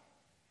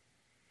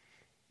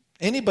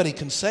 Anybody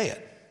can say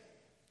it.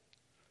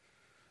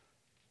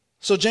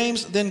 So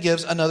James then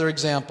gives another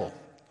example,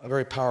 a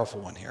very powerful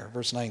one here,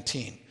 verse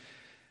 19.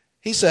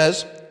 He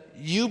says,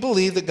 you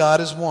believe that God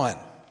is one.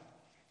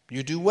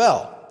 You do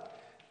well.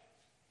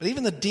 But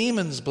even the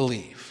demons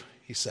believe,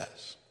 he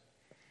says.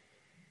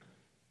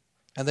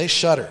 And they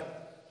shudder.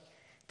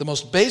 The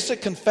most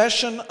basic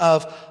confession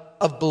of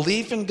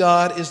belief in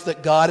God is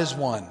that God is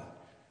one.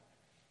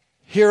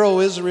 Hear, O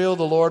Israel,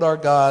 the Lord our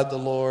God, the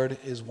Lord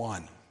is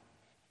one.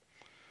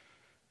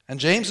 And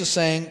James is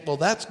saying, well,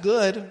 that's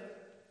good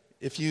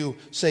if you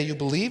say you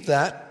believe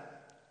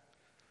that.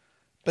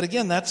 But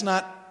again, that's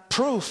not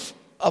proof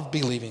of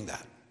believing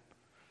that.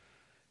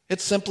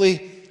 It's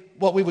simply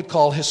what we would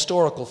call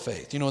historical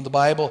faith. You know, in the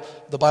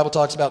Bible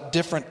talks about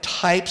different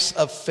types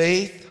of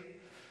faith.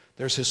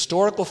 There's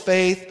historical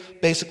faith,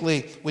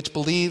 basically, which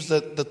believes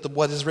that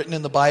what is written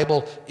in the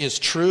Bible is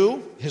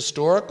true,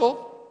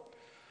 historical.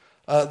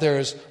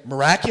 There's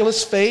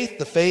miraculous faith,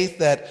 the faith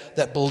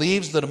that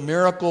believes that a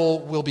miracle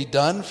will be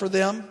done for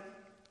them.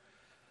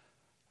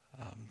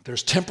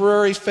 There's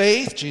temporary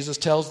faith. Jesus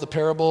tells the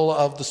parable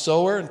of the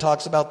sower and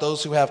talks about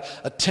those who have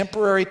a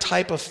temporary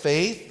type of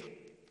faith.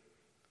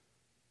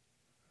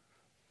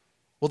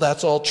 Well,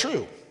 that's all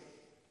true.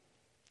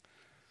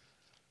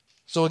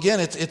 So again,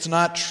 it's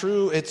not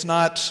true, it's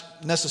not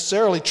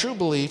necessarily true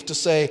belief to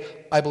say,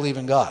 I believe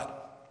in God.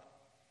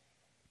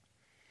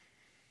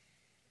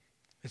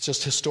 It's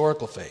just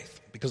historical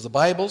faith. Because the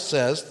Bible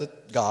says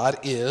that God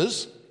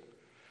is,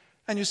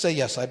 and you say,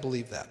 yes, I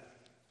believe that.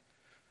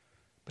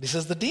 But he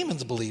says the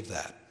demons believe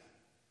that.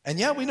 And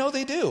yeah, we know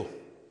they do.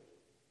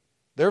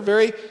 They're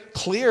very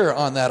clear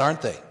on that,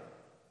 aren't they?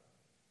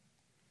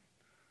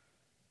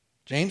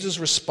 James is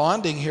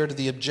responding here to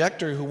the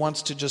objector who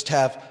wants to just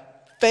have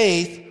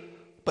faith,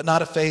 but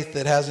not a faith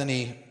that has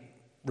any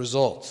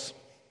results.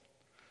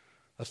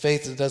 A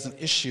faith that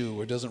doesn't issue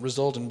or doesn't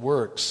result in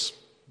works.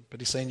 But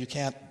he's saying you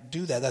can't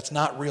do that. That's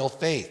not real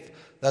faith.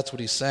 That's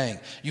what he's saying.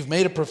 You've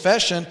made a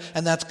profession,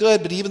 and that's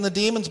good, but even the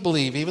demons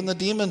believe. Even the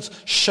demons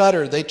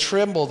shudder. They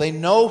tremble. They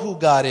know who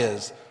God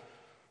is.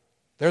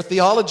 Their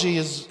theology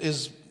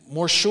is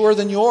more sure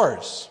than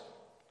yours.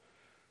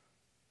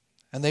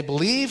 And they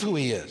believe who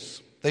he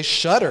is. They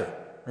shudder.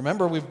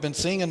 Remember, we've been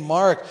seeing in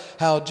Mark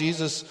how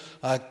Jesus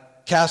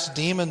casts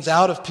demons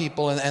out of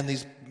people, and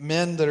these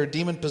men that are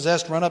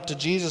demon-possessed run up to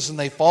Jesus and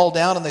they fall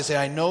down and they say,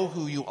 I know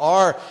who you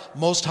are,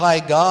 Most High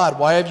God.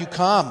 Why have you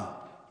come?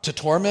 To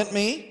torment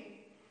me?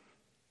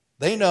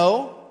 They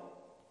know.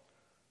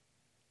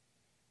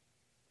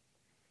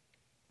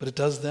 But it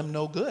does them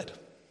no good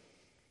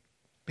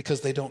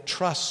because they don't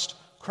trust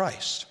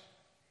Christ.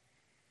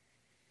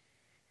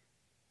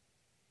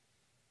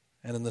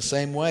 And in the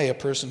same way, a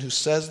person who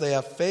says they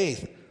have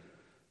faith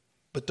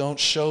but don't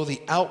show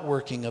the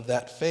outworking of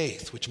that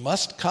faith, which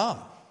must come.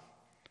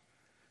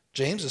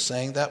 James is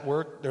saying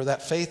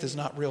that faith is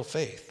not real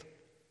faith.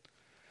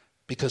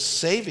 Because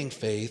saving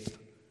faith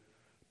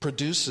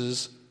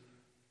produces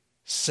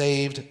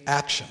saved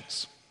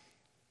actions.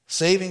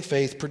 Saving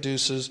faith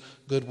produces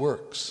good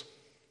works.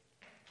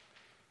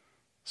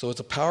 So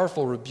it's a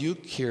powerful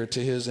rebuke here to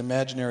his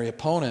imaginary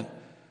opponent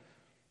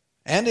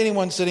and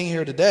anyone sitting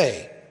here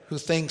today who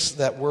thinks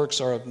that works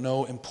are of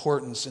no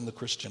importance in the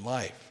Christian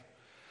life.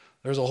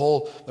 There was a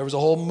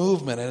whole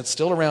movement, and it's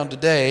still around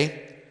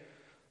today,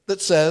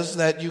 that says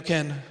that you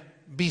can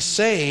be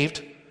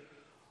saved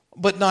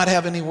but not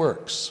have any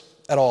works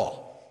at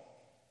all.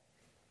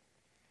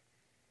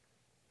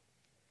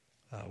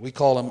 We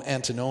call them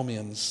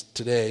antinomians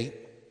today,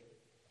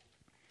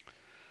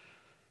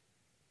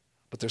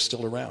 but they're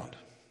still around.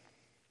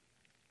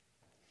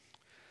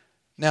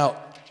 Now,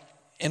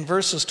 in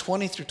verses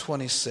 20 through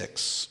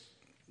 26,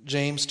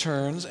 James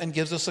turns and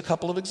gives us a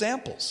couple of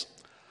examples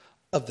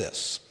of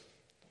this.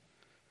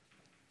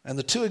 And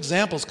the two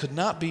examples could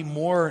not be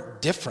more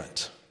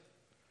different.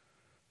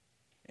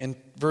 In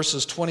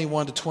verses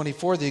 21 to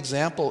 24, the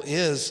example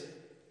is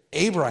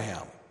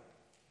Abraham.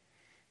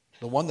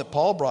 The one that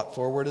Paul brought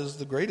forward is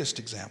the greatest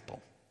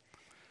example.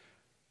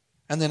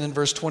 And then in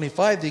verse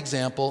 25, the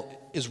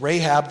example is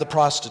Rahab the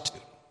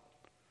prostitute.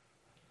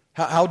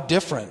 How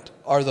different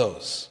are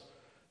those?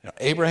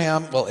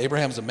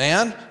 Abraham's a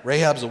man,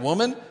 Rahab's a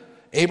woman.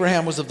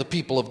 Abraham was of the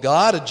people of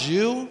God, a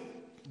Jew.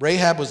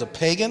 Rahab was a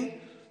pagan,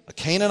 a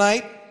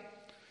Canaanite.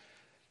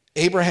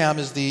 Abraham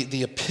is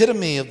the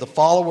epitome of the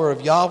follower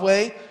of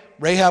Yahweh.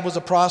 Rahab was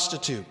a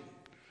prostitute.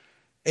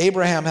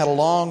 Abraham had a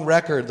long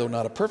record, though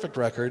not a perfect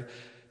record,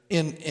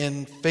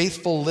 in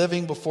faithful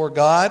living before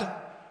God.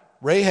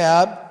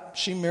 Rahab,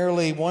 she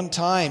merely one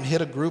time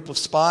hid a group of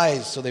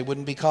spies so they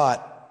wouldn't be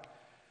caught.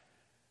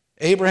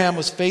 Abraham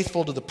was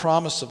faithful to the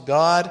promise of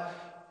God.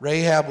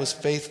 Rahab was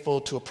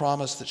faithful to a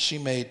promise that she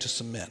made to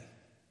some men.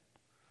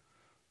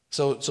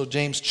 So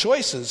James'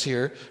 choices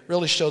here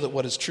really show that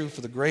what is true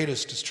for the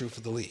greatest is true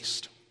for the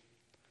least.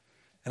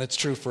 And it's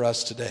true for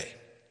us today.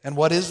 And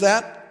what is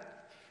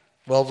that?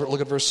 Well,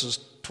 look at verses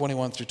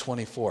 21 through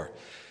 24.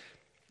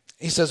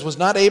 He says, was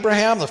not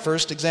Abraham, the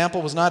first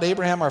example, was not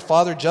Abraham our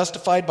father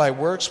justified by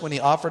works when he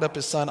offered up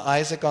his son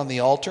Isaac on the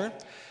altar?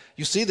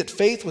 You see that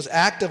faith was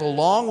active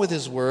along with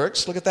his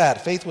works. Look at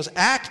that. Faith was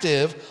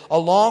active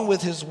along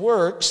with his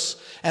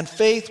works, and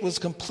faith was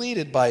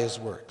completed by his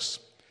works.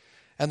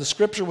 And the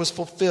scripture was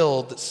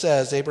fulfilled that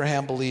says,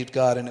 Abraham believed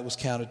God, and it was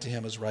counted to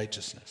him as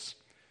righteousness.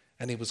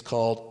 And he was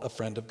called a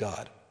friend of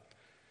God.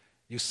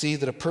 You see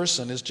that a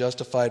person is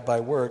justified by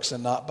works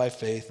and not by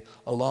faith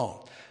alone.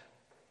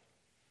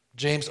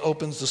 James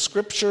opens the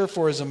scripture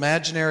for his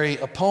imaginary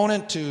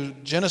opponent to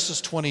Genesis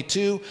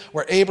 22,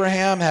 where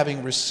Abraham,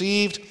 having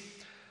received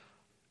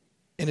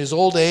in his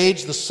old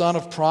age the son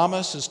of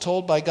promise, is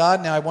told by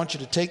God, now I want you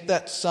to take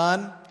that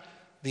son,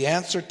 the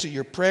answer to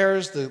your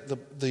prayers,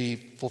 the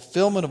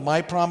fulfillment of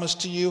my promise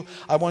to you,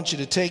 I want you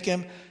to take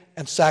him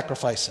and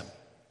sacrifice him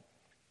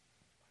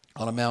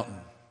on a mountain.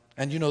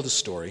 And you know the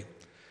story.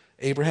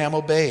 Abraham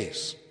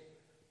obeys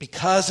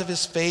because of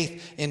his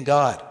faith in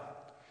God.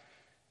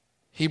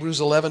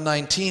 Hebrews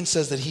 11:19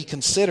 says that he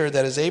considered,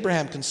 that as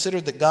Abraham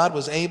considered that God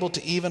was able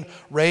to even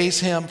raise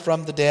him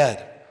from the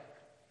dead,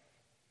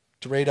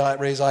 to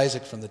raise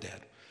Isaac from the dead.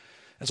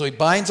 And so he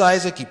binds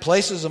Isaac, he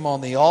places him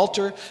on the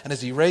altar, and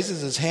as he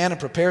raises his hand and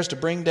prepares to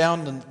bring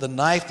down the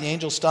knife, the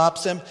angel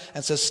stops him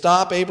and says,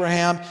 stop,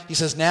 Abraham. He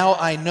says, now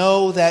I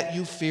know that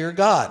you fear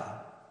God.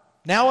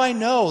 Now I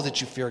know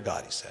that you fear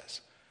God, he says.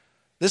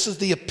 This is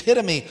the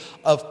epitome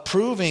of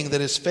proving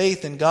that his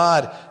faith in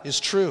God is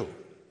true.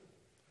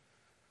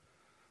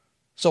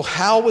 So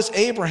how was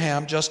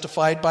Abraham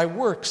justified by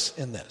works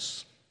in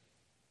this?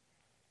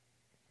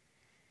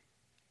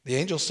 The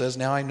angel says,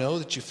 now I know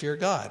that you fear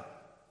God.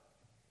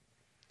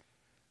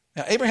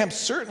 Now, Abraham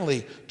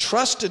certainly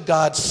trusted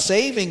God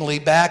savingly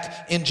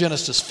back in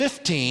Genesis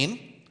 15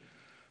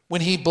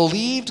 when he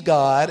believed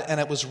God and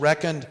it was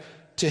reckoned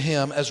to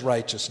him as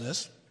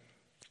righteousness.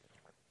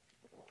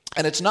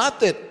 And it's not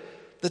that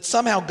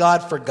somehow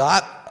God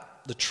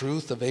forgot the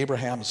truth of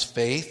Abraham's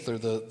faith or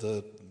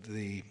the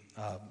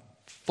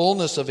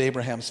fullness of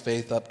Abraham's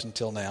faith up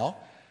until now.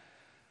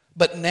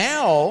 But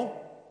now,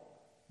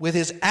 with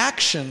his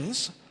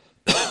actions,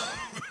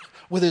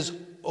 with his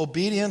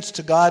obedience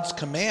to God's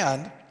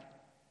command,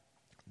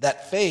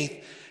 that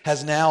faith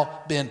has now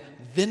been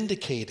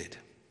vindicated.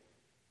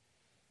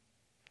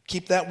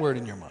 Keep that word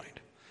in your mind.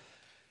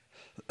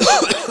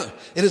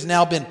 It has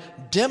now been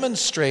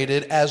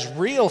demonstrated as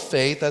real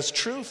faith, as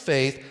true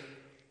faith,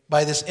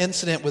 by this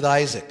incident with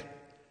Isaac,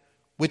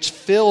 which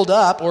filled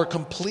up or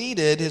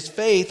completed his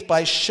faith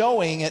by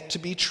showing it to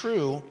be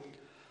true.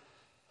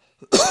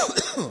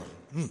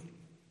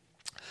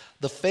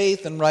 The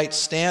faith and right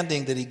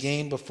standing that he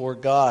gained before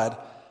God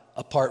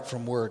apart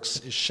from works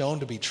is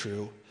shown to be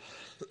true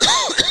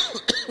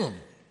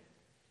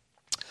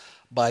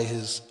by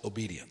his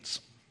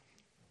obedience.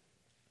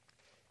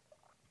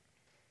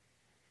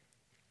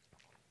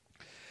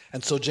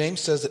 And so James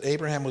says that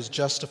Abraham was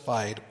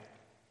justified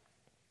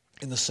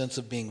in the sense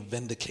of being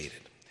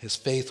vindicated. His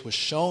faith was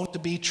shown to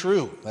be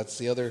true. That's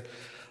the other,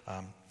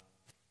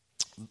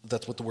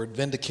 that's what the word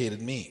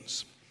vindicated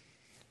means.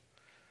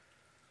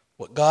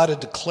 What God had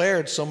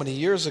declared so many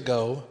years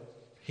ago,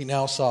 he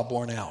now saw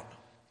borne out.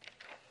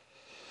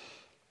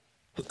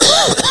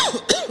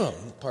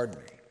 Pardon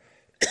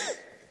me.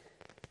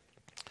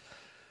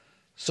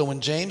 So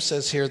when James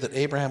says here that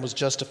Abraham was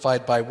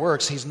justified by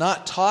works, he's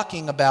not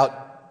talking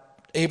about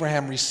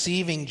Abraham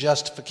receiving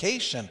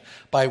justification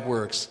by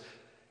works.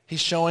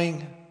 He's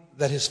showing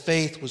that his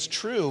faith was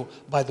true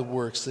by the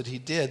works that he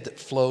did that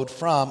flowed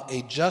from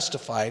a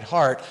justified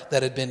heart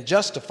that had been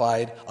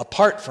justified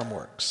apart from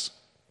works.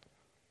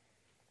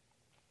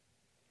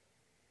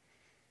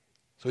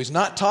 So James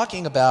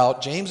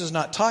is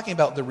not talking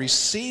about the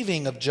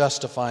receiving of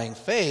justifying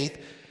faith.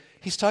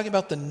 He's talking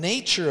about the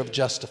nature of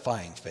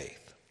justifying faith.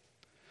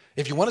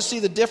 If you want to see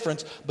the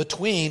difference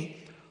between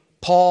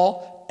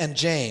Paul and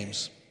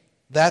James,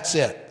 that's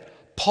it.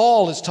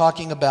 Paul is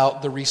talking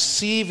about the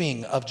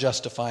receiving of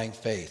justifying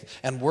faith,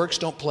 and works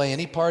don't play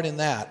any part in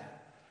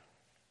that.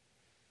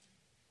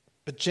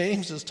 But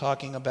James is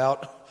talking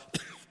about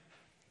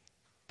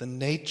the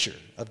nature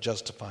of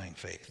justifying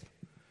faith.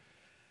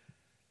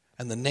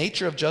 And the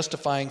nature of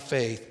justifying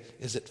faith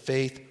is that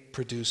faith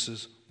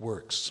produces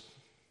works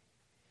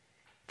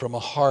from a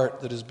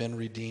heart that has been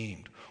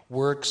redeemed.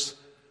 Works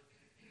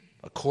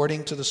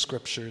according to the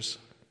Scriptures,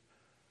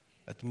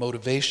 at the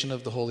motivation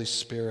of the Holy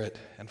Spirit,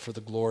 and for the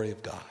glory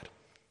of God.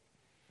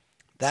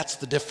 That's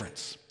the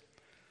difference.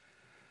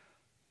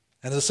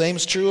 And the same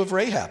is true of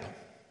Rahab.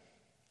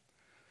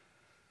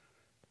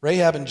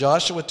 Rahab in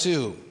Joshua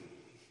 2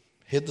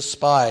 hid the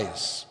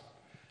spies,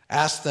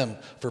 asked them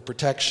for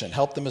protection,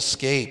 helped them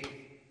escape,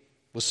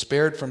 was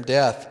spared from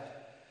death,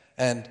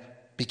 and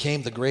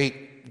became the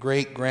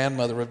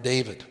great-great-grandmother of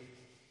David.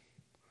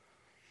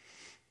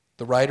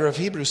 The writer of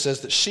Hebrews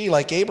says that she,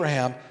 like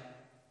Abraham,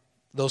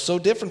 though so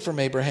different from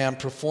Abraham,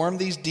 performed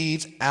these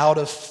deeds out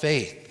of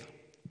faith.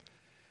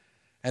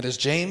 And as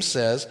James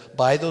says,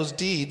 by those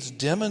deeds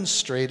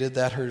demonstrated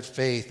that her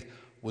faith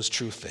was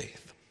true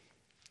faith.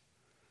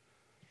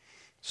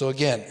 So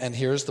again, and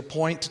here's the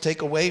point to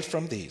take away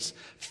from these.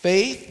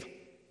 Faith,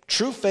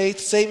 true faith,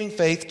 saving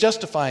faith,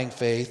 justifying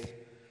faith,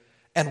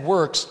 and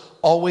works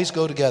always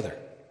go together.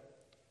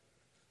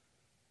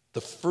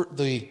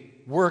 The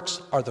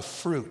works are the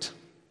fruit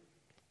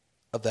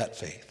of that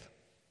faith.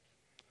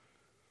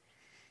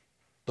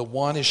 The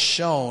one is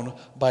shown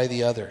by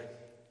the other.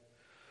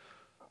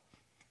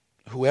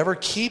 Whoever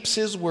keeps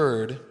his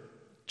word,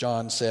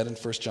 John said in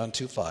 1 John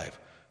 2:5,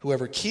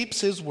 whoever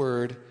keeps his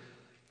word,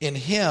 in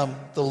him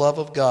the love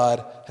of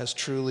God has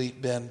truly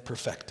been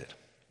perfected.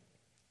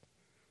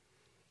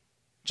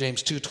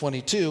 James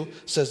 2:22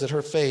 says that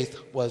her faith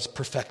was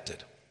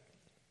perfected.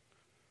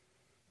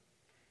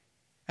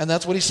 And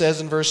that's what he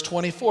says in verse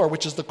 24,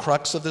 which is the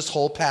crux of this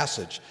whole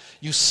passage.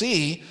 You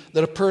see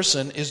that a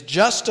person is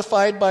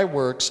justified by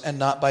works and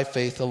not by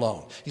faith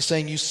alone. He's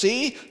saying you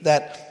see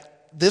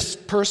that this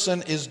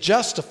person is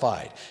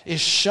justified,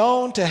 is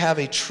shown to have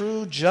a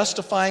true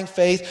justifying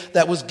faith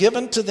that was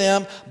given to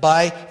them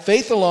by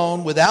faith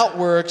alone without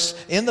works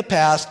in the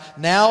past.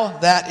 Now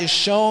that is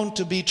shown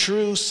to be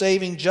true,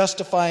 saving,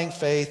 justifying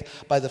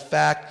faith by the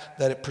fact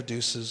that it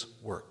produces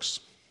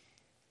works.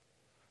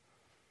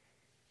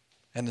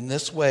 And in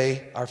this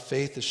way, our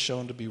faith is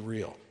shown to be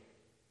real.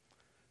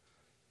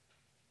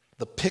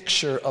 The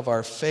picture of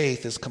our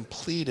faith is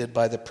completed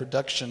by the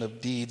production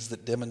of deeds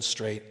that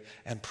demonstrate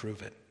and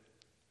prove it.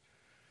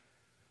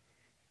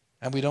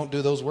 And we don't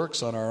do those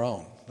works on our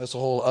own. That's a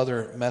whole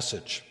other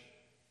message.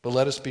 But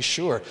let us be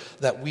sure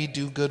that we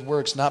do good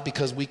works, not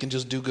because we can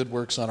just do good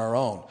works on our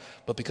own,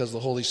 but because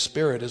the Holy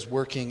Spirit is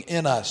working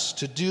in us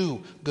to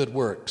do good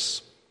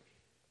works.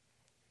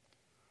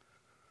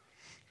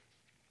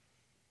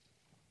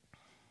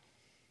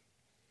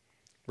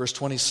 Verse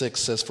 26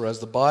 says, for as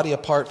the body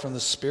apart from the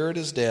Spirit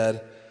is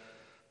dead,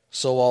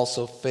 so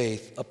also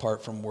faith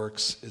apart from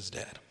works is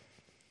dead.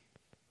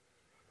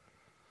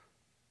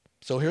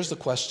 So here's the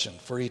question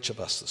for each of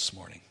us this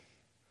morning.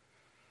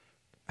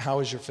 How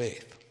is your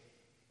faith?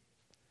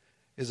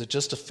 Is it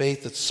just a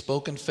faith that's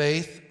spoken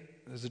faith?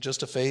 Is it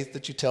just a faith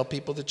that you tell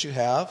people that you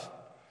have?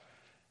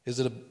 Is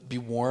it a be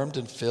warmed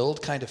and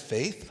filled kind of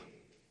faith?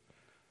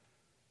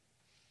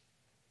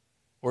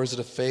 Or is it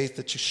a faith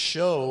that you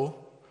show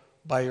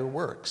by your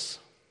works?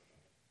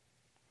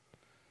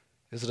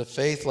 Is it a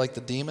faith like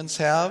the demons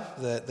have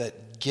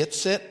that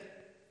gets it,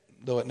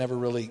 though it never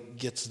really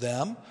gets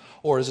them?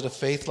 Or is it a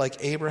faith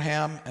like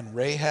Abraham and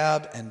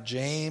Rahab and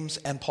James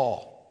and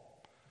Paul?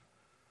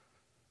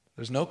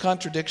 There's no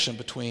contradiction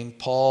between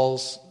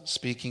Paul's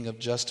speaking of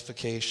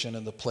justification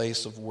and the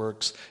place of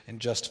works in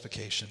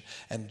justification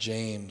and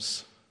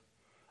James'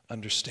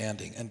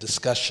 understanding and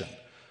discussion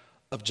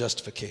of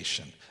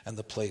justification and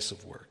the place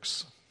of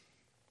works.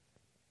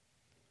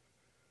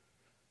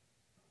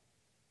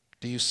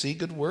 Do you see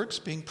good works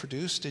being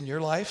produced in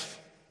your life?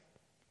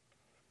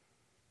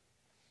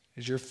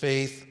 Is your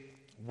faith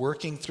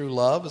working through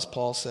love, as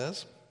Paul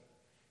says?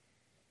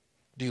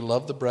 Do you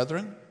love the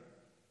brethren?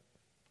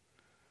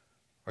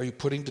 Are you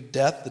putting to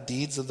death the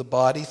deeds of the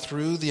body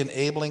through the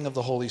enabling of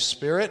the Holy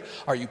Spirit?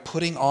 Are you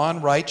putting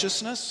on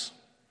righteousness?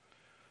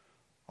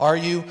 Are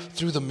you,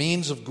 through the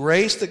means of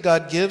grace that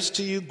God gives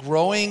to you,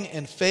 growing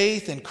in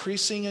faith,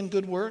 increasing in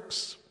good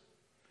works?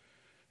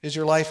 Is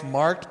your life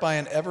marked by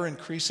an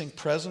ever-increasing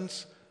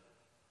presence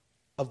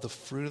of the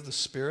fruit of the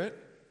Spirit?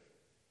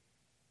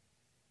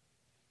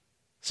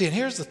 See, and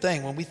here's the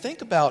thing. When we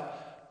think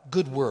about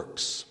good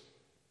works,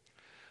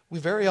 we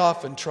very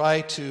often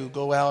try to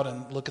go out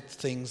and look at the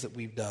things that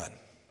we've done.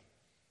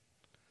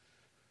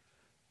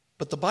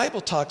 But the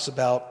Bible talks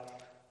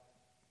about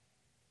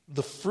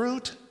the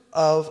fruit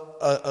of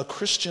a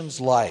Christian's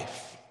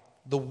life.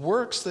 The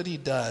works that he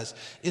does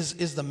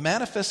is the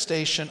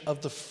manifestation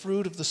of the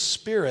fruit of the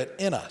Spirit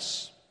in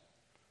us.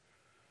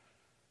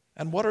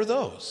 And what are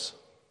those?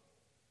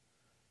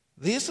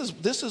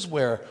 This is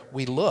where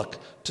we look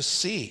to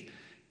see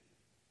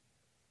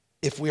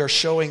if we are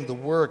showing the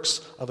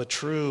works of a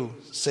true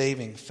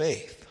saving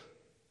faith.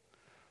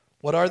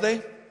 What are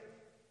they?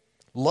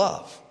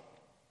 Love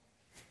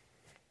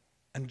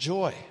and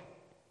joy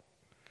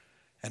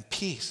and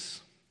peace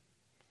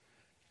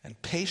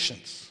and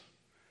patience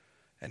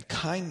and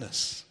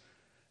kindness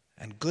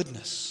and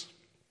goodness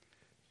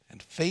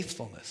and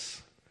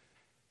faithfulness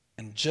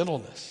and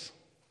gentleness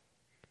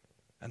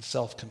and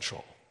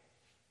self-control.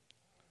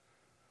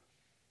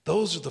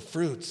 Those are the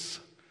fruits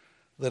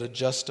that a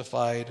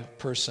justified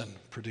person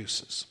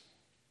produces.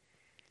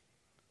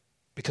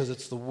 Because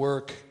it's the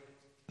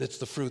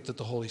fruit that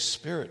the Holy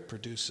Spirit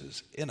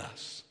produces in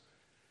us.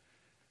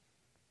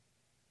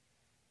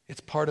 It's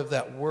part of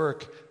that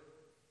work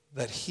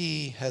that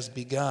He has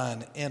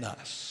begun in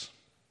us,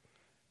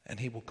 and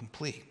He will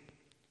complete.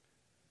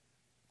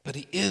 But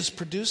He is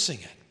producing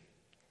it.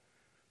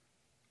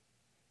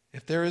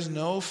 If there is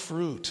no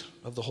fruit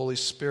of the Holy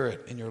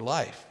Spirit in your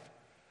life,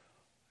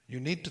 you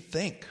need to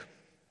think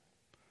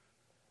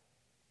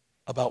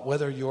about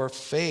whether your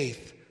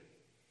faith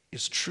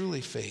is truly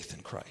faith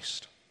in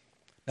Christ.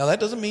 Now, that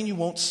doesn't mean you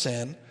won't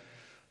sin.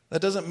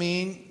 That doesn't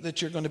mean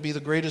that you're going to be the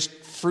greatest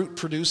fruit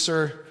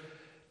producer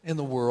in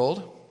the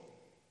world.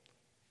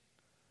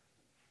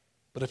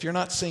 But if you're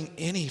not seeing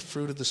any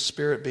fruit of the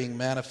Spirit being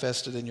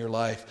manifested in your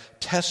life,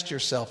 test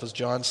yourself, as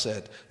John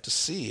said, to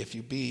see if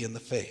you be in the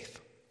faith.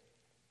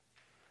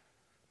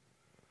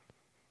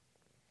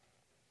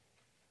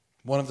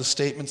 One of the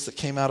statements that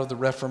came out of the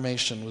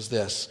Reformation was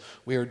this: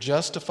 we are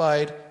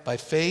justified by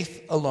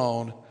faith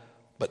alone,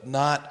 but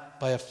not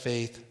by a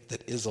faith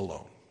that is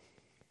alone.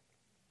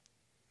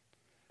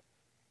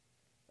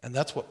 And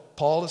that's what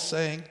Paul is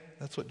saying.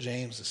 That's what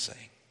James is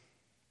saying.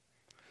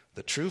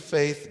 The true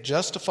faith,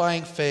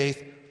 justifying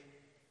faith,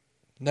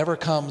 never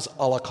comes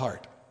a la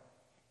carte,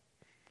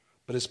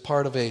 but is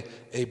part of a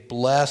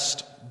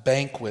blessed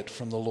banquet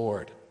from the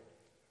Lord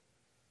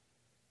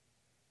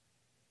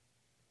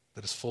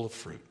that is full of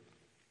fruit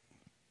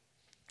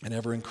and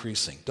ever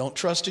increasing. Don't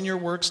trust in your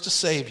works to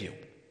save you.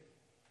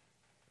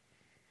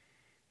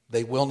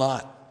 They will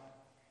not.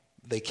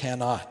 They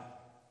cannot.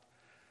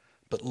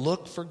 But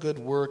look for good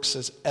works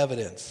as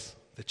evidence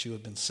that you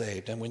have been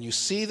saved. And when you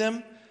see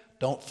them,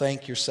 don't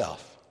thank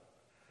yourself.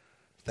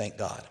 Thank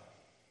God.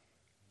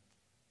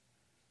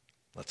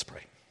 Let's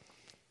pray.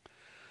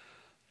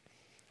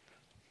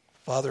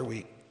 Father,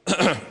 we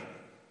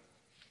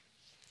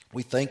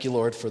thank you,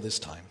 Lord, for this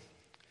time.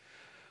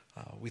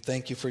 We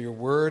thank you for your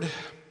word.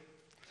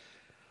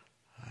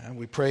 And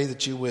we pray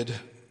that you would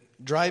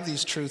drive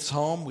these truths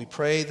home. We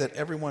pray that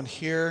everyone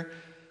here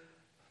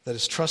that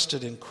is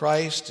trusted in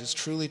Christ is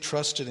truly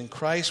trusted in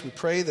Christ. We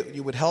pray that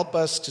you would help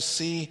us to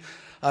see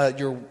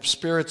your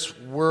Spirit's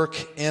work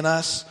in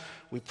us.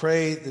 We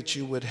pray that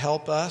you would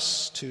help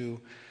us to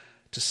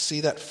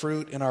see that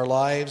fruit in our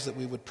lives, that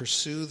we would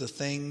pursue the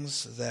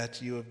things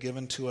that you have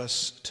given to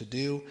us to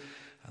do,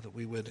 that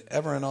we would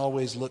ever and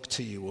always look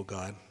to you, O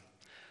God.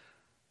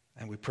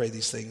 And we pray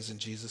these things in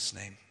Jesus'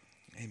 name.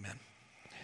 Amen.